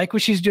like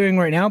what she's doing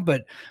right now,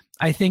 but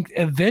I think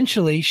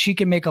eventually she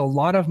can make a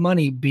lot of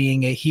money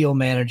being a heel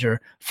manager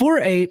for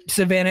a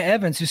Savannah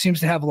Evans who seems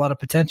to have a lot of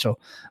potential.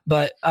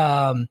 But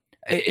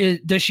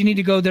does she need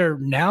to go there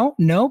now?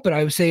 No, but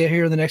I would say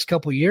here in the next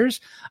couple of years,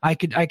 I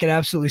could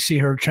absolutely see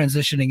her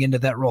transitioning into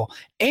that role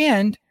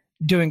and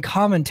doing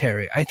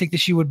commentary. I think that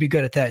she would be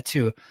good at that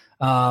too.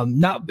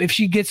 Not if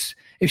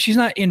she's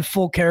not in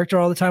full character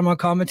all the time on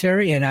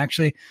commentary and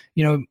actually,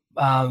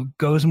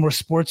 goes more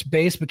sports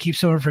based, but keeps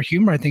some of her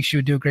humor. I think she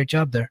would do a great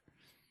job there.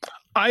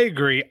 I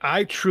agree.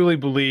 I truly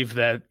believe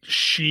that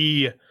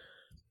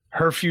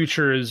her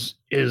future is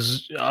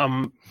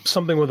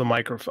something with a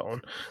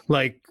microphone.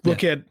 Like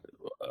look at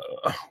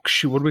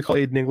what do we call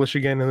Aiden English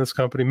again in this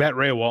company? Matt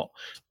Raywalt.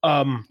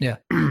 I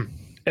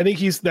think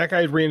that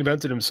guy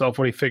reinvented himself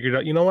when he figured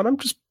out, you know what, I'm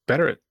just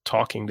better at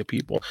talking to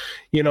people.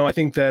 I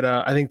think that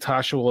I think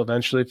Tasha will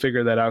eventually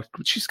figure that out.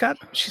 She's got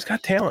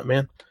talent,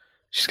 man.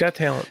 She's got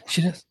talent.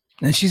 She does.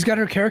 And she's got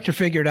her character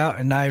figured out,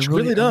 and I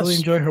really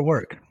enjoy her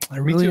work. I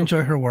really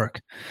enjoy her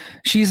work.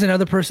 She's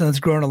another person that's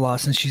grown a lot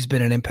since she's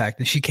been an Impact.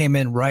 And she came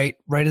in right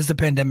as the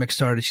pandemic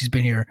started. She's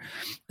been here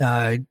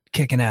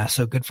kicking ass,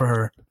 so good for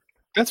her.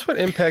 That's what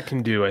Impact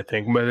can do, I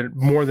think,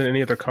 more than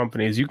any other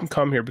company, is you can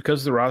come here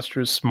because the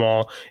roster is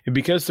small and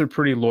because they're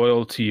pretty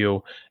loyal to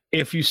you.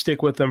 If you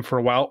stick with them for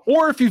a while,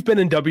 or if you've been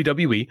in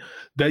WWE,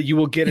 that you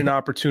will get an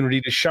opportunity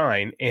to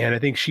shine. And I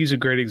think she's a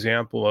great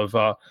example of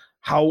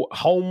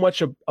how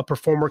much a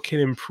performer can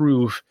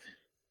improve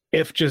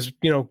if just,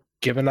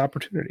 given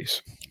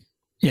opportunities.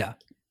 Yeah,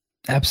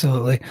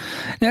 absolutely.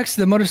 Next,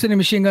 the Motor City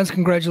Machine Guns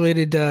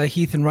congratulated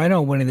Heath and Rhino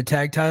on winning the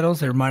tag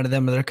titles. They reminded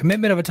them of their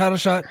commitment of a title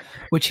shot,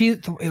 which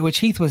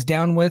Heath was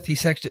down with. He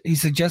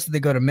suggested they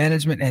go to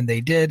management, and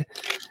they did.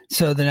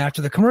 So then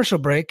after the commercial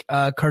break,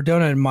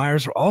 Cardona and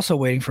Myers were also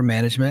waiting for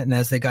management. And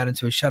as they got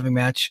into a shoving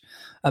match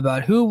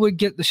about who would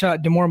get the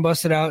shot, D'Amore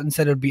busted out and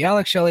said it would be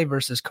Alex Shelley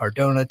versus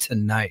Cardona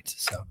tonight.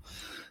 So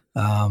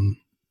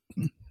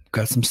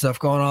got some stuff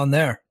going on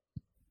there.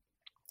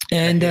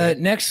 And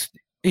next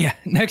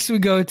we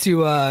go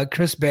to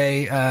Chris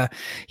Bay.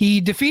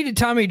 He defeated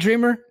Tommy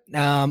Dreamer.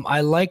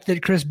 I like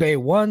that Chris Bay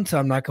won, so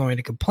I'm not going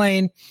to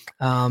complain.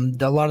 A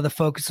lot of the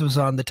focus was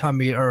on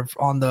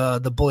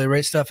the Bully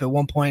Ray stuff at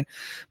one point.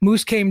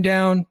 Moose came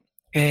down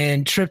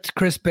and tripped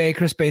Chris Bay.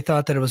 Chris Bay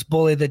thought that it was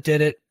Bully that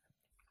did it.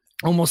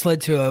 Almost led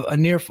to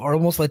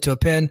almost led to a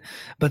pin,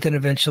 but then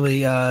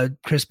eventually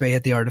Chris Bay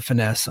hit the Art of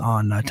Finesse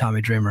on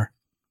Tommy Dreamer.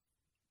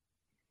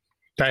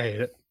 I hate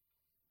it.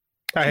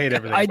 I hate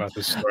everything about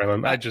this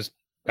storyline.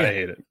 I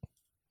hate it.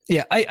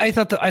 Yeah, I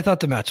thought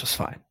the match was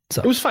fine.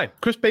 So it was fine.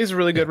 Chris Bay's a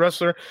really good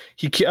wrestler.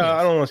 I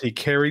don't want to say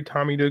carried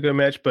Tommy to a good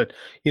match, but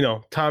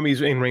Tommy's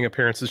in-ring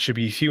appearances should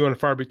be few and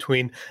far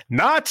between,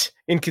 not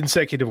in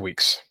consecutive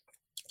weeks.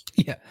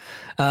 Yeah.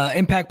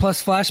 Impact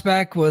Plus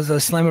flashback was a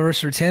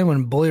Slammiversary 10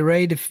 when Bully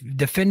Ray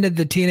defended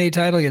the TNA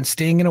title against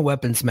Sting in a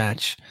weapons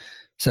match.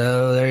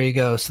 So there you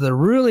go. So they're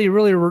really,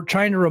 really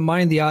trying to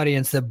remind the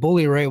audience that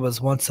Bully Ray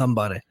was once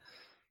somebody.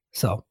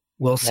 So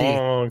we'll see.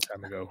 Long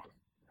time ago.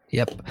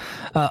 Yep.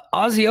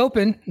 Aussie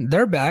Open,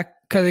 they're back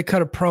because they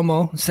cut a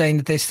promo saying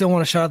that they still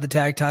want a shot at the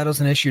tag titles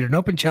and issued an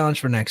open challenge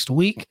for next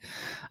week.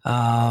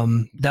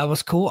 That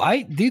was cool.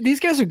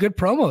 These guys are good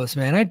promos,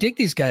 man. I dig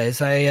these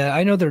guys.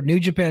 I know they're New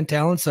Japan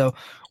talent, so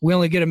we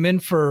only get them in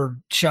for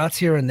shots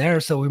here and there,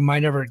 so we might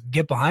never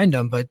get behind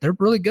them, but they're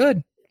really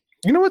good.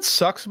 You know what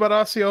sucks about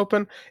Aussie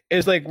Open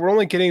is like we're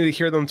only getting to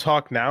hear them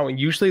talk now, and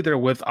usually they're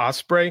with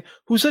Ospreay,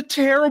 who's a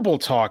terrible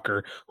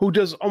talker, who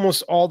does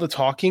almost all the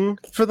talking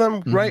for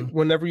them, right?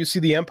 Whenever you see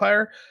the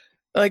Empire,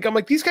 like I'm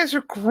like, these guys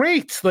are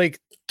great.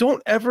 Like,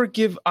 don't ever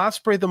give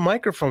Ospreay the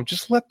microphone;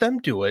 just let them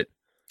do it.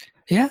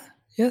 Yeah,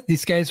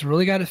 these guys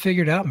really got it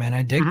figured out, man.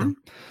 I dig them.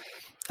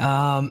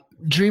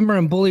 Dreamer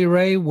and Bully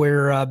Ray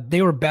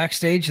they were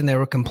backstage and they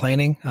were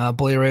complaining.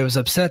 Bully Ray was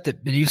upset that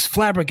he was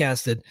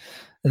flabbergasted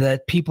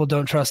that people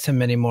don't trust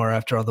him anymore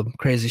after all the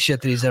crazy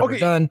shit that he's ever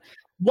done.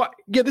 What?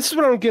 Yeah, this is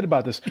what I don't get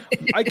about this.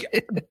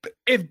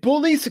 If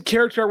Bully's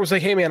character was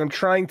like, "Hey, man, I'm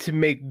trying to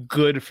make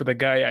good for the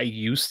guy I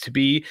used to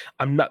be.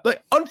 I'm not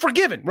like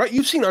Unforgiven, right?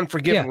 You've seen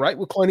Unforgiven, right,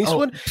 with Clint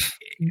Eastwood,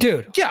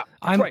 dude. Yeah,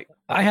 right.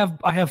 I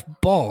have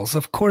balls.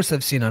 Of course,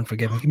 I've seen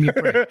Unforgiven. Give me a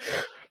break.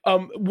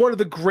 One of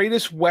the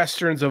greatest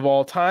Westerns of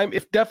all time,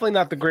 if definitely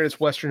not the greatest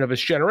Western of his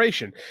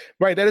generation,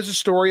 right? That is a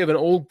story of an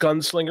old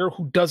gunslinger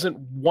who doesn't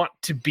want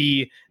to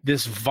be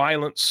this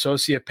violent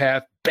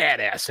sociopath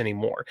badass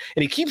anymore.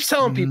 And he keeps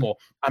telling people,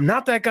 I'm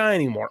not that guy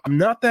anymore. I'm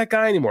not that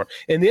guy anymore.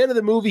 And the end of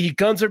the movie, he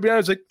guns everybody down.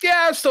 He's like,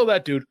 yeah, I'm still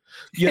that dude.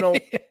 You know,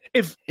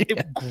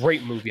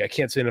 great movie. I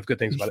can't say enough good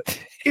things about it.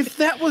 If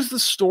that was the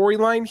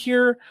storyline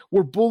here,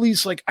 where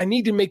Bully's like, I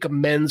need to make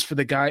amends for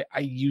the guy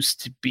I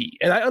used to be.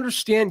 And I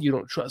understand you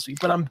don't trust me,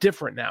 but I'm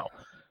different now.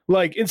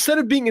 Like, instead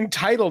of being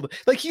entitled,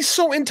 like he's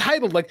so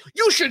entitled, like,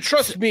 you should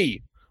trust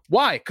me.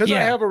 Why? Because I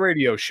have a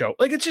radio show.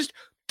 Like, it's just,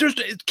 there's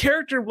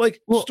character,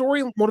 like,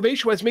 story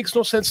motivation wise makes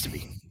no sense to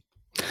me.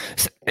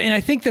 And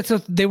I think that's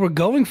what they were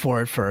going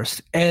for at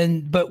first.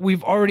 But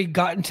we've already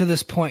gotten to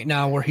this point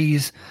now where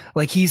he's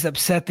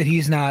upset that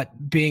he's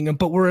not being,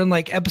 but we're in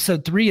like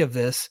episode 3 of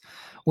this,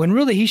 when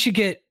really he should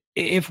get,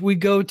 if we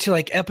go to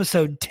like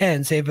episode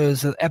 10, say if it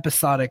was an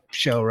episodic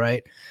show,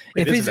 right?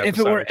 If it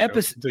were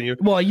episode,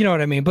 well, you know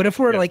what I mean? But if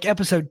we're like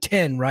episode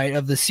 10, right,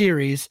 of the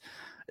series,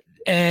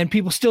 and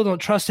people still don't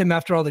trust him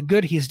after all the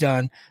good he's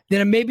done,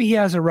 then maybe he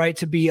has a right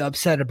to be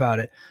upset about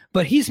it.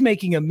 But he's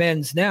making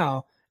amends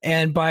now.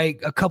 And by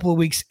a couple of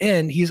weeks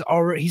in, he's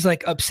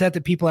like upset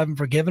that people haven't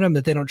forgiven him,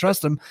 that they don't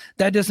trust him.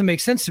 That doesn't make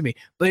sense to me.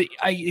 But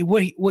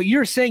what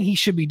you're saying he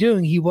should be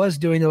doing, he was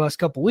doing the last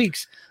couple of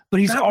weeks,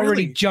 but he's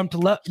already jumped.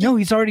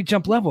 He's already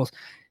jumped levels.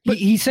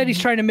 He said he's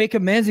trying to make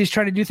amends. He's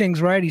trying to do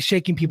things right. He's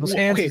shaking people's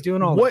hands. He's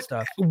doing all that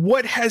stuff.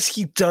 What has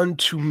he done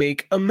to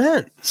make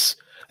amends?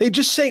 They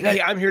just say,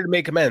 "Hey, I'm here to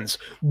make amends."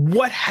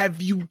 What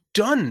have you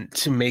done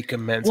to make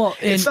amends? Well,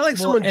 it's not like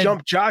someone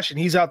jumped Josh and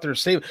he's out there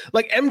saving.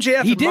 Like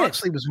MJF and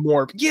Moxley was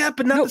more,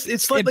 but not.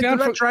 It's like they're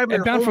not driving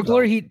at Bound for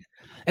Glory.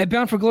 At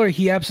Bound for Glory,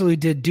 he absolutely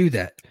did do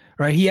that.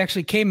 Right? He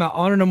actually came out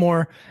Honor No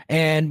More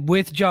and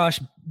with Josh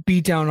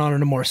beat down Honor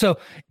No More. So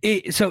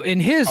in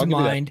his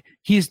mind,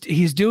 he's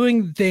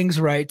doing things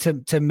right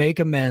to make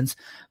amends,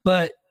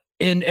 but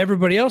in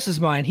everybody else's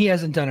mind, he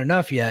hasn't done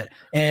enough yet.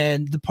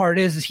 And the part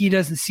is he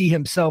doesn't see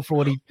himself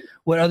for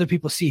what other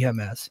people see him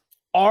as.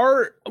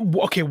 Where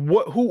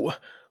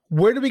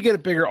do we get a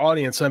bigger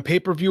audience, on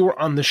pay-per-view or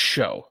on the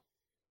show?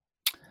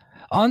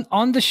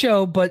 On the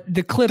show, but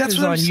the clip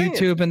is on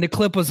YouTube, and the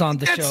clip was on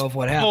the show of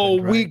what happened. Oh,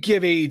 right? We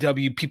give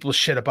AEW people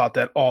shit about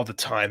that all the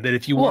time. That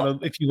if you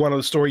want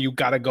the story, you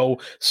got to go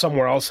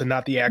somewhere else and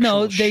not the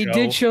actual. No, they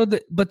did show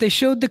but they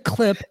showed the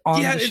clip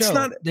on the show. It's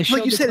not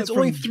like you said. It's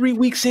only 3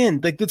 weeks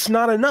in. Like that's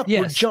not enough.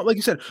 Yes. Like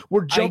you said,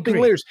 we're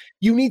jumping layers.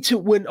 You need to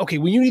when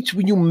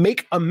you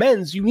make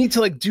amends, you need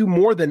to like do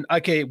more than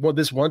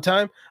this one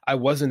time I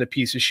wasn't a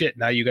piece of shit.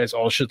 Now you guys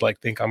all should like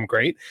think I'm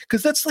great,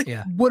 because that's like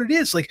what it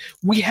is. Like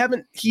he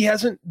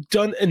hasn't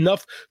done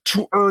enough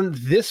to earn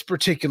this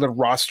particular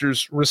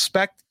roster's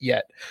respect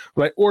yet,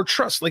 right? Or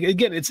trust. Like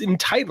again, it's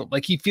entitled.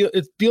 Like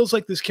it feels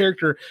like this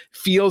character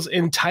feels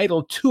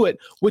entitled to it,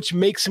 which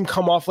makes him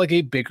come off like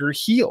a bigger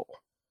heel.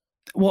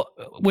 Well,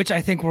 which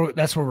I think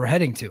that's where we're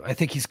heading to. I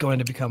think he's going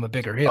to become a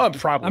bigger heel.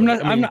 Probably.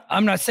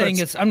 I'm not saying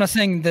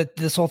that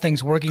this whole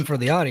thing's working for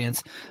the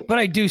audience, but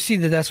I do see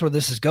that that's where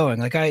this is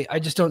going. Like I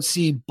just don't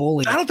see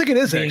Bully. I don't think it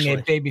is being actually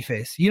a baby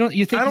face. You think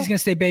he's going to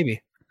stay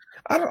baby?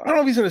 I don't know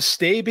if he's going to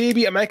stay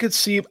baby. I mean, I could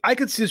see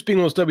this being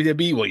almost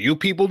WWE. Well, you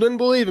people didn't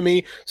believe in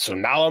me, so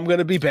now I'm going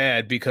to be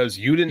bad because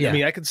you didn't. Yeah. I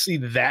mean, I could see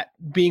that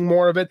being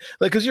more of it.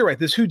 Like, because you're right.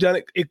 This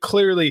whodunit, it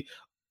clearly,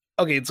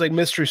 it's like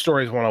Mystery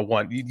Stories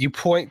 101. You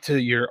point to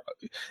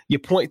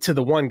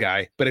the one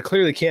guy, but it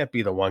clearly can't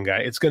be the one guy.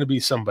 It's going to be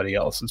somebody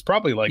else. It's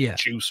probably like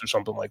Juice or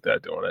something like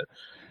that doing it,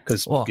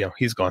 because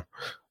he's gone.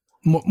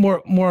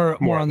 More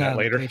on that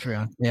later.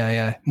 Patreon.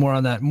 Yeah. More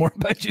on that. More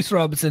about Juice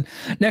Robinson.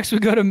 Next, we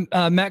go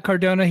to Matt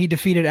Cardona. He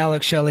defeated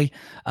Alex Shelley.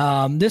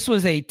 This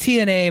was a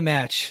TNA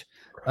match.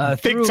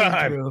 Big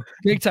time.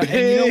 Big time. Big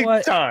And you know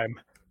what? time.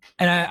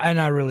 And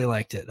I really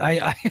liked it.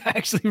 I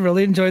actually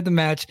really enjoyed the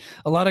match.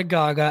 A lot of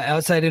Gaga,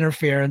 outside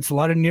interference, a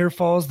lot of near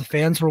falls. The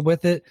fans were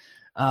with it.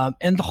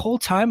 And the whole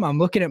time I'm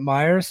looking at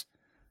Myers,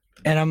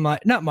 and I'm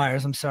like, not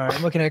Myers, I'm sorry.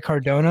 I'm looking at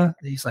Cardona.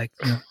 He's like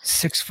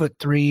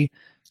 6'3",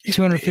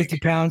 250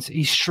 pounds.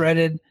 He's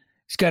shredded.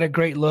 He's got a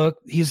great look.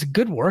 He's a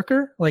good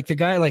worker. Like the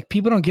guy, like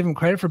people don't give him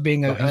credit for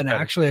being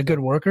actually a good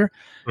worker.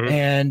 Mm-hmm.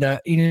 And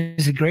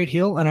he's a great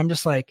heel. And I'm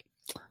just like,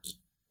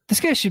 this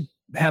guy should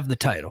have the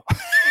title.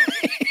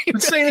 Been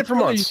saying it for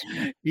months.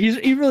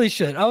 He really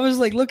should. I was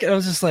like, I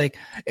was just like,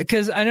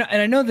 because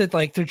I know that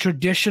like the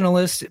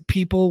traditionalist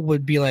people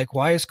would be like,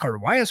 why is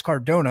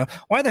Cardona?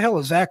 Why the hell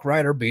is Zack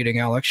Ryder beating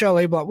Alex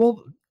Shelley? But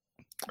well,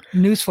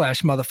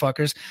 newsflash,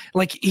 motherfuckers.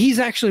 Like he's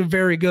actually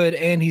very good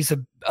and he's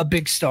a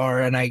big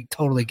star, and I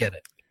totally get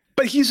it.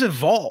 But he's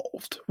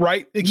evolved,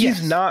 right? Like yes.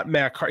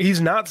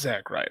 He's not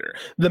Zack Ryder.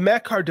 The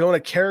Matt Cardona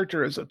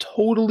character is a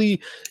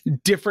totally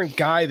different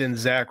guy than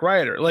Zack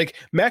Ryder. Like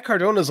Matt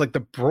Cardona is like the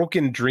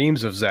broken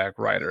dreams of Zack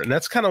Ryder, and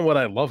that's kind of what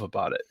I love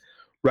about it,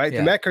 right? Yeah.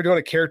 The Matt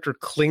Cardona character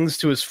clings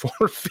to his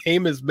former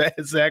fame as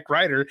Zack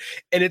Ryder,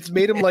 and it's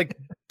made him like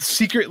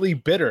secretly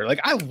bitter. Like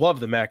I love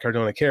the Matt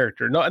Cardona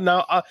character.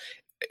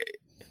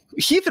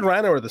 Heath and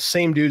Rhino are the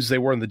same dudes they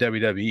were in the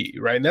WWE,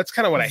 right? And that's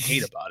kind of what I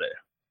hate about it.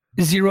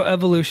 Zero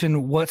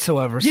evolution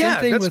whatsoever. Yeah,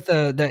 same thing with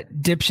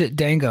that dipshit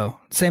Dango.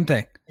 Same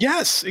thing.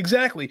 Yes,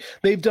 exactly.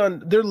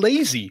 They're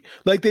lazy.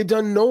 Like they've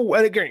done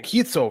and again,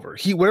 Heath's over.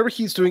 Whatever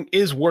he's doing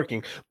is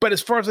working. But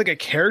as far as like a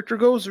character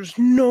goes, there's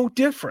no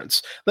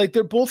difference. Like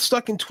they're both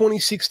stuck in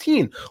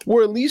 2016,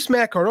 where at least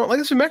Matt Cardona, like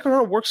I said, Matt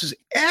Cardona works his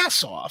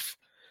ass off.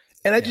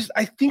 And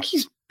I think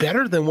he's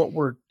better than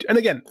what and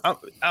again,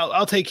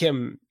 I'll take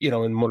him,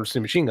 in Motor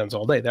City Machine Guns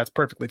all day. That's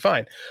perfectly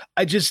fine.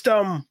 I just,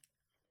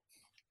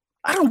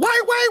 I don't know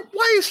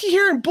why is he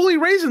here in Bully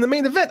Ray's in the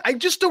main event? I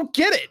just don't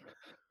get it.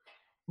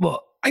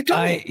 Well,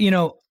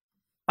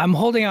 I'm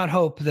holding out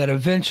hope that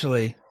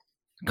eventually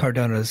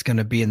Cardona is going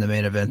to be in the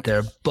main event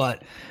there,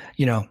 but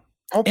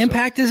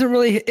Impact isn't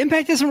really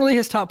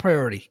his top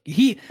priority.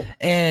 He's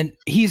doing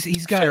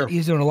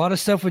a lot of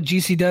stuff with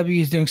GCW.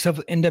 He's doing stuff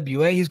with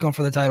NWA. He's going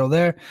for the title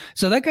there.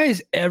 So that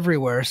guy's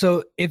everywhere.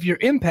 So if you're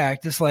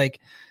Impact, it's like,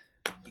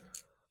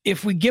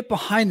 if we get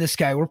behind this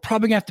guy, we're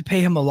probably gonna have to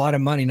pay him a lot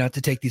of money not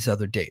to take these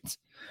other dates,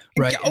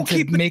 right? Yeah,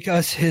 okay, to make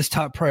us his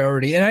top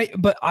priority. And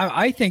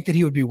I think that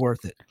he would be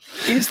worth it.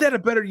 Is that a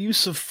better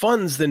use of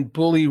funds than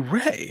Bully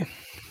Ray?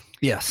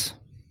 Yes,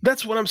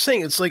 that's what I'm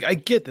saying. It's like I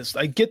get this.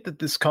 I get that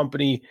this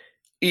company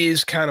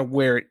is kind of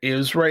where it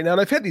is right now.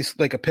 And I've had these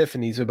like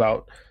epiphanies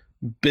about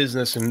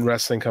business and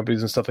wrestling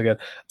companies and stuff like that.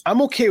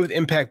 I'm okay with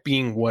Impact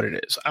being what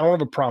it is. I don't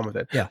have a problem with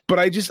it. Yeah, but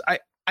I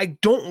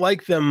don't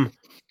like them.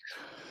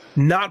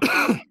 Not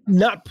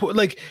put,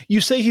 like you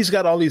say he's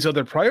got all these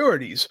other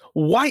priorities.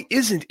 Why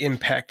isn't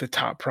Impact the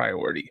top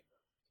priority?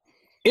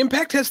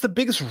 Impact has the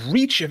biggest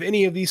reach of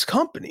any of these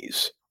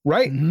companies,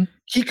 right? Mm-hmm.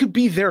 He could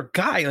be their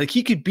guy. Like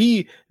he could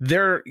be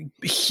their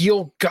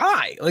heel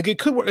guy. Like it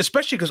could work,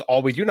 especially because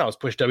all we do now is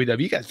push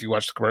WWE guys. If you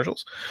watch the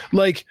commercials,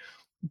 like,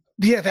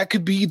 yeah, that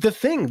could be the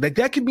thing. Like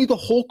that could be the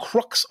whole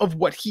crux of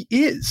what he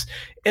is.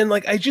 And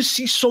like, I just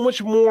see so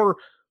much more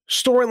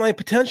storyline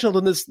potential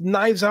than this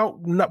knives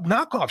out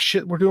knockoff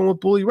shit we're doing with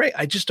Bully Ray.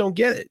 I just don't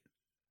get it.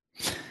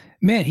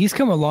 Man, he's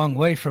come a long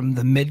way from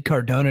the mid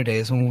Cardona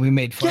days when we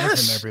made fun of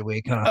him every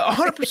week.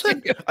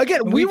 100%.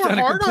 Again, we were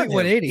hard on him.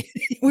 180.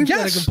 We've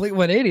done a complete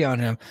 180 on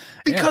him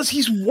because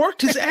he's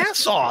worked his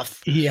ass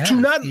off.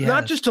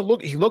 Not just to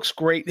look. He looks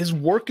great. His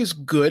work is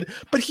good,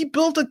 but he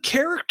built a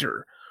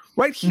character.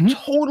 Right? He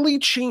totally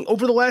changed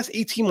over the last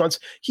 18 months.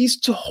 He's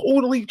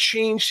totally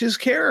changed his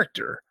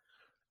character,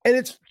 and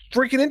it's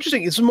freaking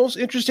interesting. It's the most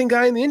interesting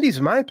guy in the indies,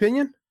 in my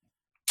opinion.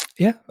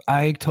 Yeah,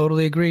 I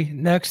totally agree.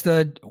 Next,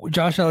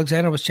 Josh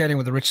Alexander was chatting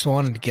with Rich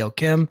Swann and Gail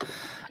Kim.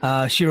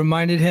 She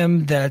reminded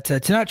him that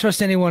to not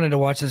trust anyone and to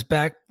watch his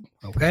back.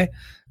 Okay.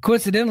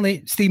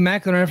 Coincidentally, Steve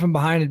McLaren from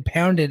behind had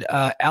pounded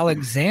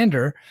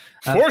Alexander.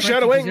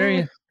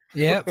 Foreshadowing.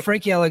 Yeah,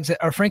 Frankie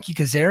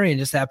Kazarian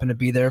just happened to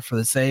be there for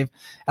the save.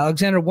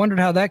 Alexander wondered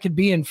how that could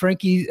be, and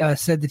Frankie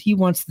said that he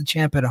wants the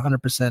champ at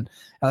 100%.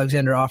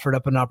 Alexander offered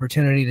up an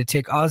opportunity to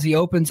take Aussie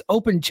Open's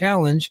Open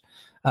Challenge,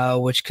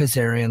 which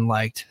Kazarian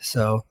liked.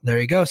 So there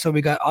you go. So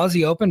we got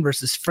Aussie Open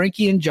versus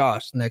Frankie and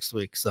Josh next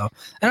week. So,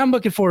 and I'm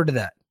looking forward to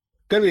that.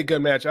 Going to be a good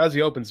match.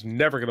 Aussie Open's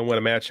never going to win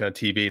a match on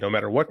TV, no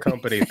matter what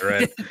company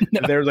they're in.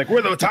 No. They're like,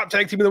 we're the top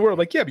tag team in the world.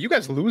 Like, yeah, but you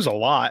guys lose a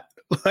lot.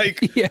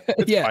 Like, yeah.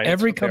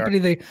 Every company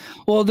they're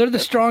the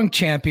strong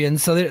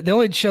champions. So the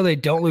only show they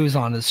don't lose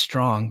on is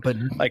Strong. But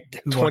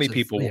like 20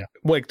 people,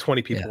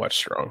 watch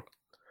Strong.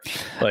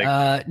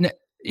 Like,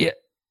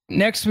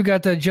 Next we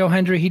got Joe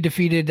Hendry. He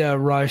defeated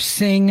Raj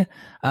Singh.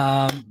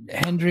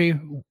 Hendry,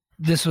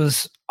 this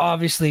was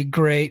obviously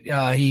great.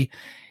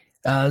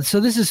 So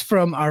this is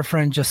from our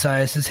friend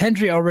Josiah. It says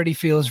Hendry already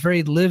feels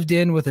very lived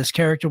in with his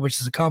character, which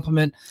is a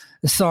compliment.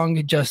 The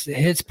song just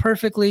hits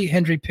perfectly.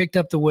 Hendry picked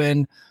up the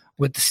win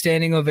with the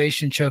standing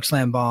ovation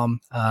chokeslam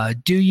bomb.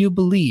 Do you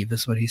believe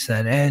is what he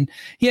said. And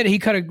he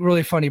cut a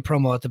really funny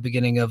promo at the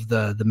beginning of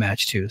the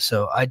match too.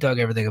 So I dug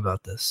everything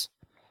about this.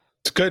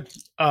 It's good.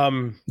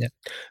 Yeah.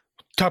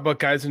 Talk about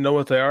guys that know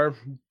what they are.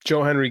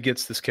 Joe Henry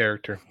gets this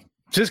character.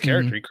 It's his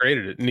character. He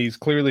created it, and he's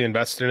clearly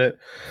invested in it.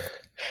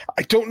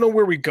 I don't know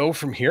where we go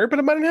from here, but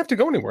it might not have to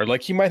go anywhere.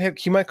 Like he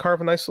might carve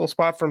a nice little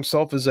spot for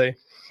himself as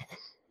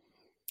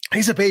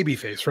he's a baby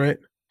face, right?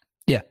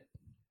 Yeah.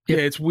 Yeah,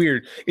 it's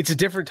weird. It's a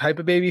different type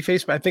of baby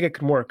face, but I think it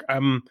can work. I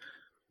don't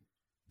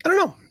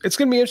know. It's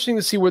going to be interesting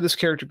to see where this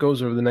character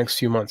goes over the next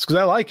few months because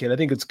I like it. I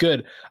think it's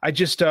good. I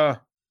just, where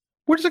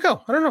does it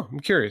go? I don't know. I'm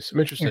curious. I'm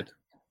interested.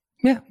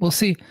 Yeah, we'll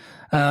see.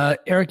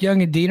 Eric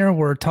Young and Diener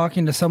were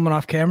talking to someone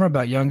off camera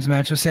about Young's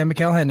match with Sam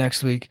McCallum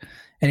next week,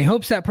 and he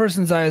hopes that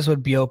person's eyes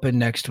would be open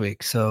next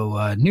week.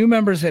 So new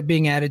members are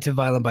being added to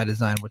Violent by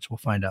Design, which we'll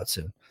find out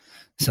soon.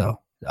 So,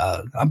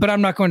 but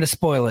I'm not going to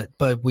spoil it,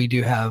 but we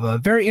do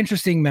have very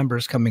interesting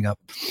members coming up.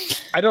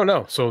 I don't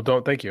know, so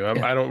don't. Thank you.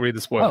 I don't read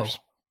the spoilers.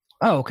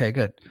 Oh, okay,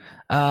 good.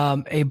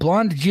 A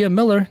blonde Gia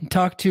Miller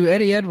talked to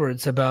Eddie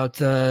Edwards about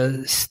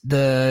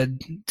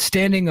the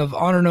standing of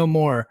Honor No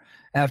More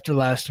after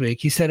last week.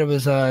 He said it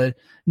was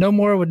no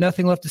more with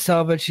nothing left to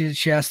salvage.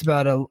 She asked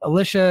about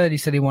Alicia, and he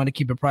said he wanted to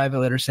keep it private,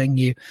 later saying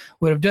he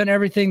would have done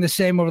everything the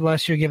same over the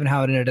last year given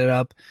how it ended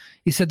up.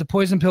 He said the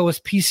poison pill was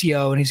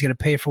PCO, and he's going to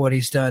pay for what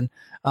he's done.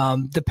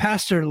 The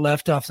pastor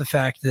left off the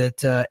fact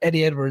that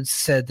Eddie Edwards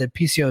said that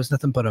PCO is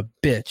nothing but a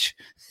bitch.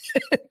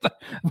 But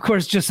of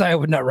course, Josiah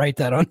would not write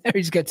that on there.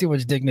 He's got too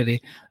much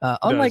dignity,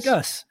 unlike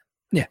us.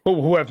 Yeah,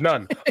 who have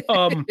none.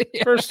 Yeah.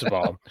 First of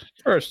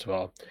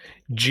all,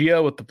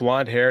 Gia with the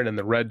blonde hair and in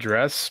the red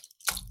dress.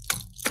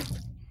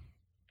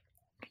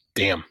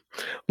 Damn,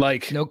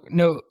 like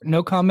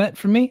no comment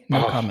from me.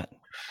 No comment.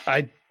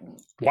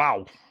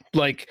 Wow.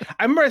 Like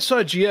I remember I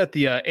saw Gia at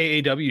the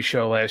AAW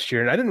show last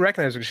year, and I didn't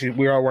recognize her because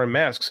we were all wearing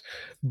masks.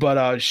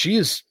 But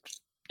she's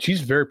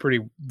very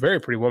pretty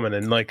woman,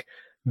 and like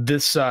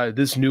this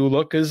new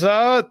look is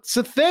it's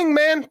a thing,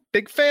 man.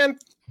 Big fan.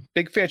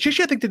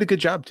 She I think did a good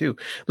job too.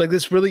 Like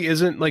this really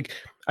isn't like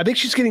I think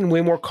she's getting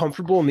way more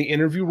comfortable in the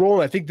interview role.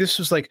 And I think this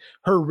was like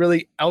her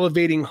really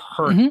elevating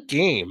her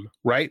game,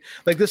 right?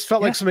 Like this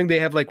felt like something they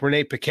have like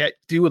Renee Paquette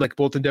do, like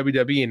both in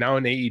WWE and now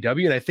in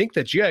AEW. And I think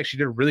that Gia actually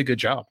did a really good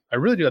job. I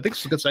really do. I think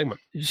it's a good segment.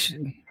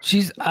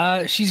 She's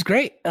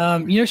great.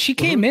 She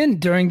came in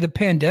during the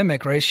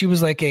pandemic, right? She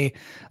was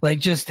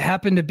just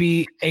happened to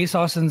be Ace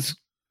Austin's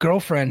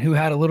girlfriend who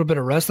had a little bit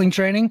of wrestling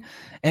training,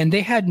 and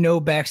they had no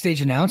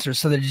backstage announcers,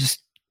 so they just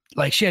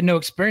she had no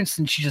experience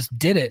and she just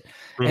did it.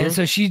 And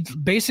so she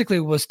basically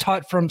was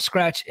taught from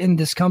scratch in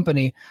this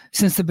company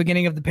since the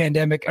beginning of the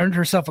pandemic, earned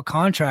herself a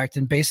contract,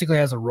 and basically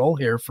has a role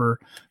here for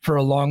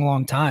a long,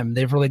 long time.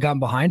 They've really gotten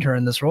behind her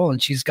in this role,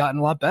 and she's gotten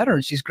a lot better,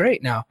 and she's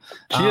great now.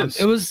 She is.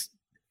 It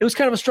was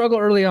kind of a struggle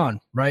early on,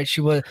 right?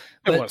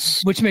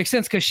 Which makes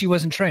sense because she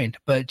wasn't trained,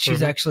 but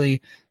she's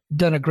actually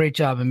done a great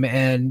job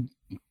and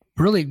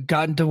really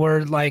gotten to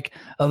where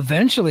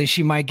eventually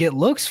she might get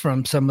looks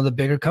from some of the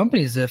bigger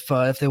companies if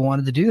they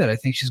wanted to do that. I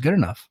think she's good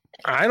enough.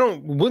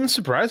 Wouldn't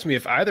surprise me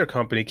if either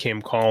company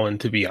came calling,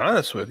 to be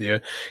honest with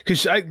you,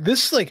 because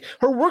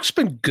her work's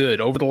been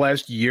good over the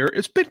last year.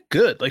 It's been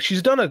good. Like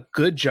she's done a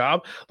good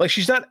job. Like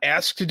she's not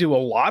asked to do a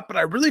lot, but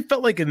I really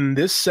felt like in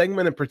this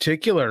segment in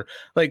particular,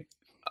 like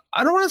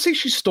I don't want to say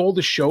she stole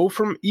the show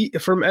from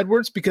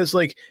Edwards because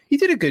like he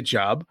did a good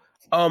job.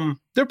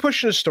 They're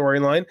pushing a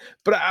storyline,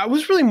 but I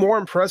was really more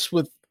impressed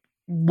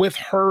with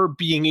her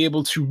being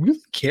able to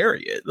really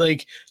carry it.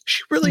 Like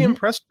she really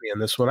impressed me in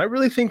this one. I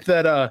really think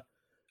that I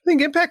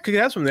think Impact could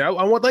have something.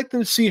 I would like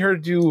to see her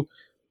do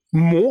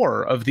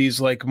more of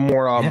these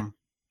more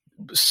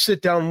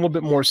sit down, a little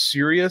bit more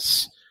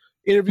serious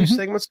interview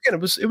segments. Again,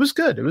 it was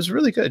good. It was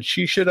really good.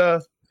 She should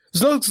there's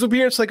no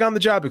experience like on the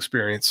job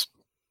experience.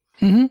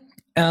 And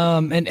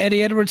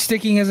Eddie Edwards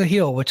sticking as a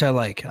heel, which I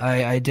like.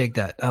 I dig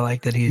that. I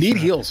like that he's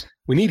heels.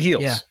 We need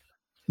heels. Yeah.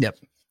 Yep.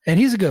 And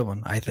he's a good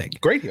one, I think.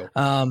 Great heel.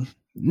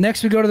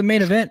 Next we go to the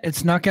main event.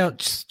 It's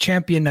Knockout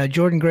champion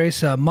Jordan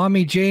Grace,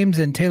 Mommy James,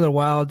 and Taylor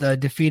Wilde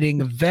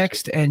defeating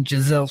Vexed and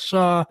Giselle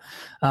Shaw.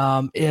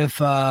 If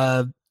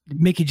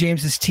Mickey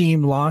James's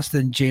team lost,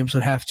 then James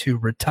would have to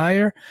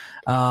retire.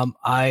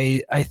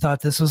 I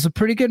thought this was a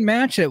pretty good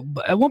match. At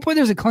one point,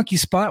 there was a clunky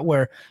spot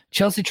where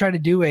Chelsea tried to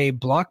do a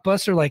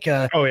blockbuster,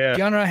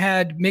 Deanna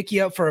had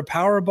Mickey up for a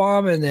power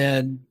bomb, and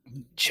then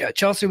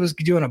Chelsea was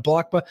doing a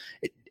blockbuster.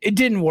 It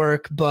didn't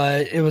work,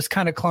 but it was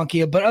kind of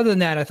clunky. But other than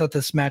that, I thought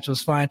this match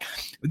was fine.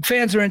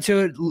 Fans are into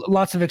it.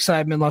 Lots of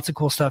excitement. Lots of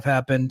cool stuff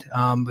happened,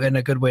 and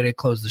a good way to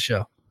close the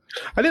show.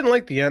 I didn't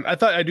like the end. I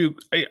thought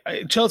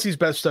Chelsea's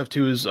best stuff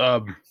too is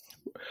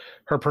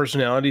her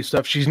personality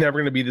stuff. She's never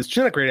going to be this. She's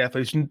not a great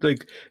athlete.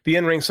 Like the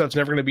in-ring stuff's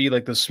never going to be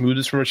like the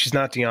smoothest from her. She's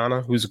not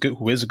Deanna, who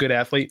is a good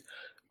athlete,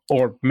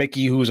 or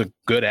Mickey, who's a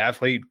good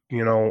athlete.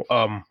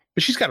 But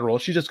she's got a role.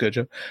 She does a good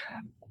job.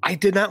 I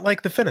did not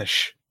like the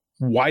finish.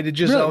 Why did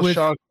Giselle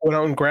Shaw go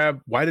out and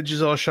grab? Why did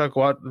Giselle Shaw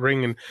go out the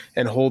ring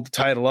and hold the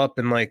title up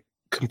and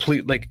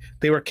complete, like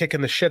they were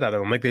kicking the shit out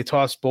of him. Like they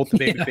tossed both the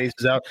baby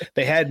faces out.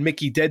 They had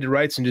Mickey dead to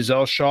rights, and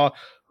Giselle Shaw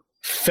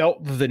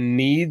felt the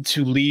need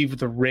to leave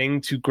the ring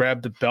to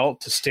grab the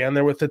belt, to stand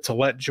there with it, to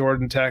let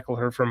Jordan tackle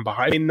her from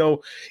behind. I mean,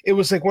 no, it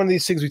was like one of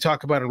these things we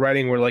talk about in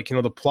writing where, like,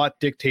 the plot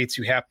dictates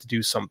you have to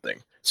do something.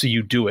 So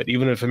you do it,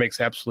 even if it makes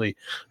absolutely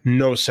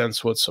no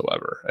sense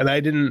whatsoever. And I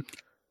didn't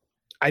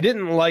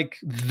like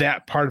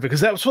that part of it,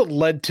 because that was what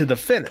led to the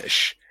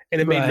finish.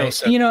 And it made no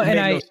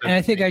sense.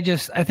 I think I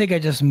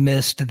just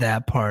missed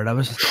that part. I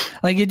was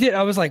like,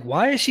 I was like,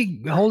 why is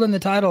she holding the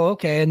title?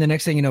 Okay. And the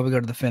next thing you know, we go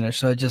to the finish.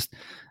 So it just,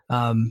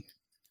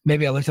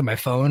 maybe I looked at my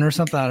phone or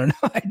something. I don't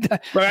know.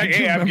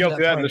 I'm guilty of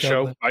that in the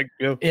show.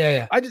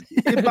 Yeah. I just,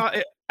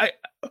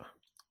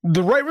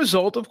 the right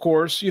result, of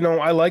course.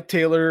 I like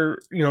Taylor.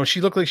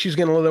 She looked like she's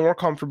getting a little bit more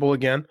comfortable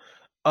again.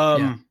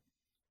 But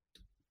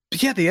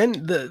yeah, the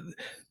end,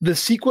 the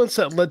sequence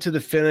that led to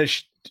the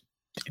finish,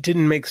 it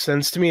didn't make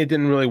sense to me. It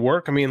didn't really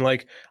work. I mean,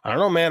 like, I don't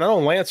know, man. I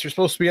don't know, Lance, you're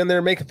supposed to be in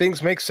there making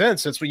things make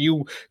sense. That's what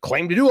you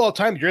claim to do all the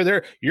time.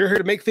 You're here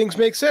to make things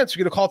make sense.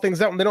 You're going to call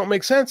things out when they don't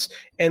make sense.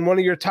 And one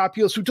of your top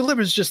heels who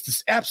delivers just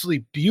this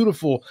absolutely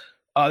beautiful,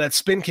 that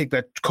spin kick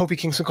that Kofi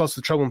Kingston calls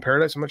the Trouble in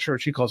Paradise. I'm not sure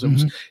what she calls it.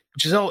 Mm-hmm.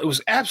 Giselle, it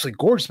was absolutely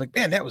gorgeous. Like,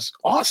 man, that was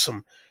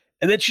awesome.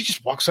 And then she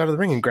just walks out of the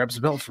ring and grabs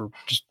the belt for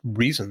just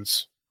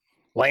reasons.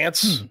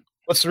 Lance,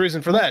 what's the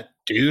reason for that,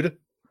 dude?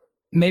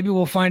 Maybe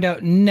we'll find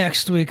out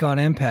next week on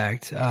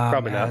Impact.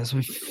 Probably not. As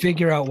we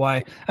figure out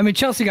why. I mean,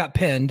 Chelsea got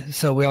pinned,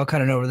 so we all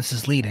kind of know where this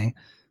is leading.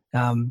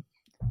 And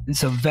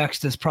so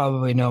Vexed is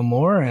probably no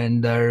more,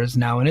 and there's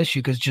now an issue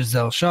because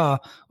Giselle Shaw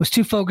was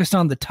too focused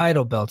on the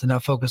title belt and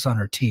not focused on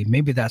her team.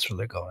 Maybe that's where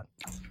they're going.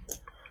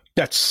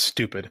 That's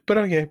stupid, but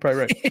okay,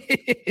 probably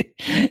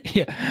right.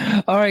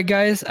 Yeah. All right,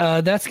 guys.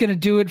 That's going to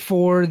do it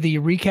for the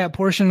recap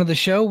portion of the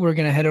show. We're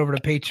going to head over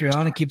to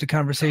Patreon and keep the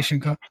conversation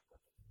going.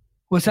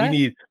 What's that?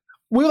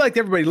 We would like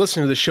everybody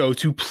listening to the show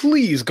to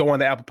please go on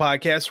to Apple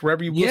Podcasts,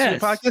 wherever you listen to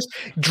podcasts.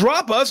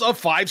 Drop us a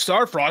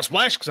 5-star Frog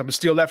Splash, because I'm going to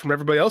steal that from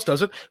everybody else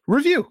does it.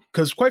 Review,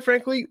 because quite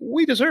frankly,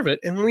 we deserve it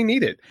and we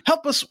need it.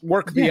 Help us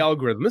work the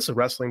algorithm. This is a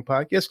wrestling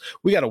podcast.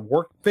 We got to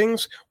work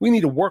things. We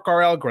need to work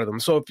our algorithm.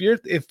 So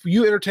if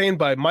you entertained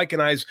by Mike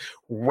and I's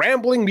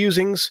rambling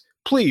musings,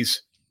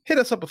 please hit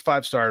us up with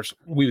 5 stars.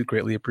 We would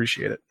greatly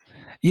appreciate it.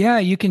 Yeah,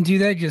 you can do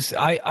that. Just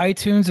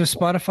iTunes or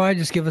Spotify,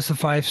 just give us a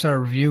 5-star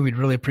review. We'd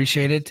really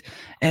appreciate it.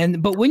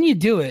 But when you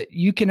do it,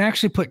 you can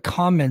actually put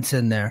comments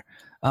in there.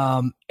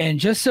 And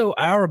just so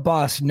our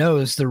boss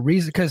knows the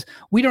reason, because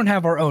we don't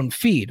have our own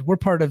feed. We're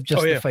part of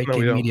just the Fight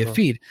Game Media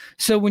feed.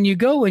 So when you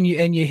go and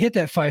you hit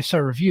that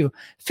 5-star review,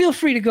 feel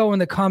free to go in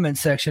the comment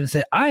section and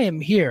say, I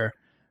am here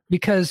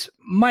because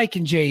Mike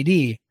and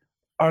JD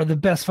are the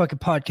best fucking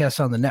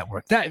podcasts on the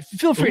network.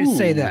 Feel free to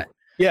say that.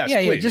 Yes,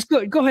 yeah. Just go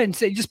ahead and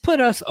say, just put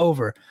us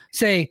over.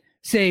 Say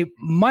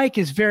Mike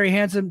is very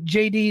handsome.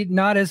 JD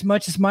not as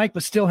much as Mike,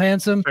 but still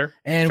handsome. Fair.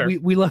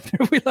 We love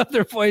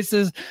their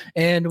voices,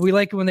 and we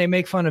like it when they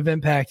make fun of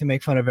Impact and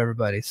make fun of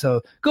everybody.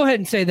 So go ahead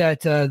and say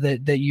that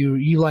that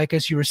you like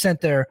us. You were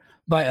sent there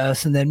by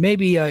us, and then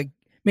maybe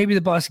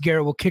the boss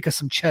Garrett will kick us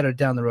some cheddar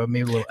down the road.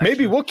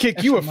 Maybe we'll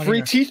kick you a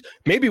free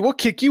Maybe we'll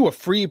kick you a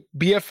free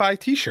BFI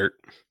T-shirt.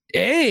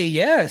 Hey,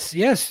 yes.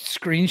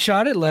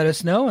 Screenshot it. Let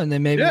us know, and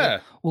then maybe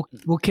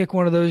we'll kick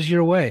one of those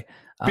your way.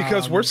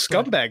 Because we're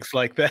scumbags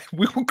like that.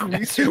 We'll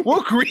grease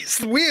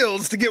the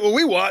wheels to get what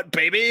we want,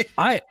 baby.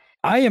 I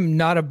am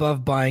not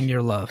above buying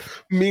your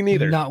love. Me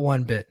neither. Not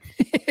one bit.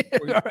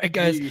 All right,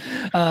 guys.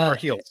 Our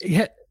heels.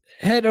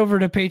 Head over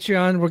to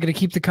Patreon. We're going to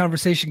keep the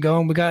conversation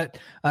going. We got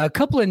a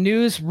couple of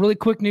really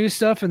quick news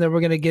stuff, and then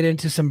we're going to get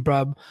into some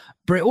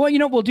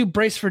we'll do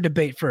Brace for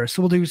Debate first.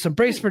 So we'll do some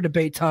Brace for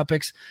Debate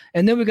topics,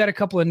 and then we got a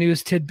couple of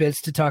news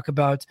tidbits to talk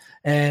about,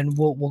 and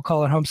we'll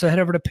call it home. So head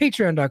over to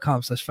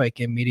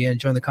patreon.com/FightGameMedia and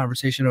join the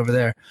conversation over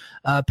there.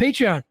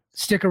 Patreon,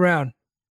 stick around.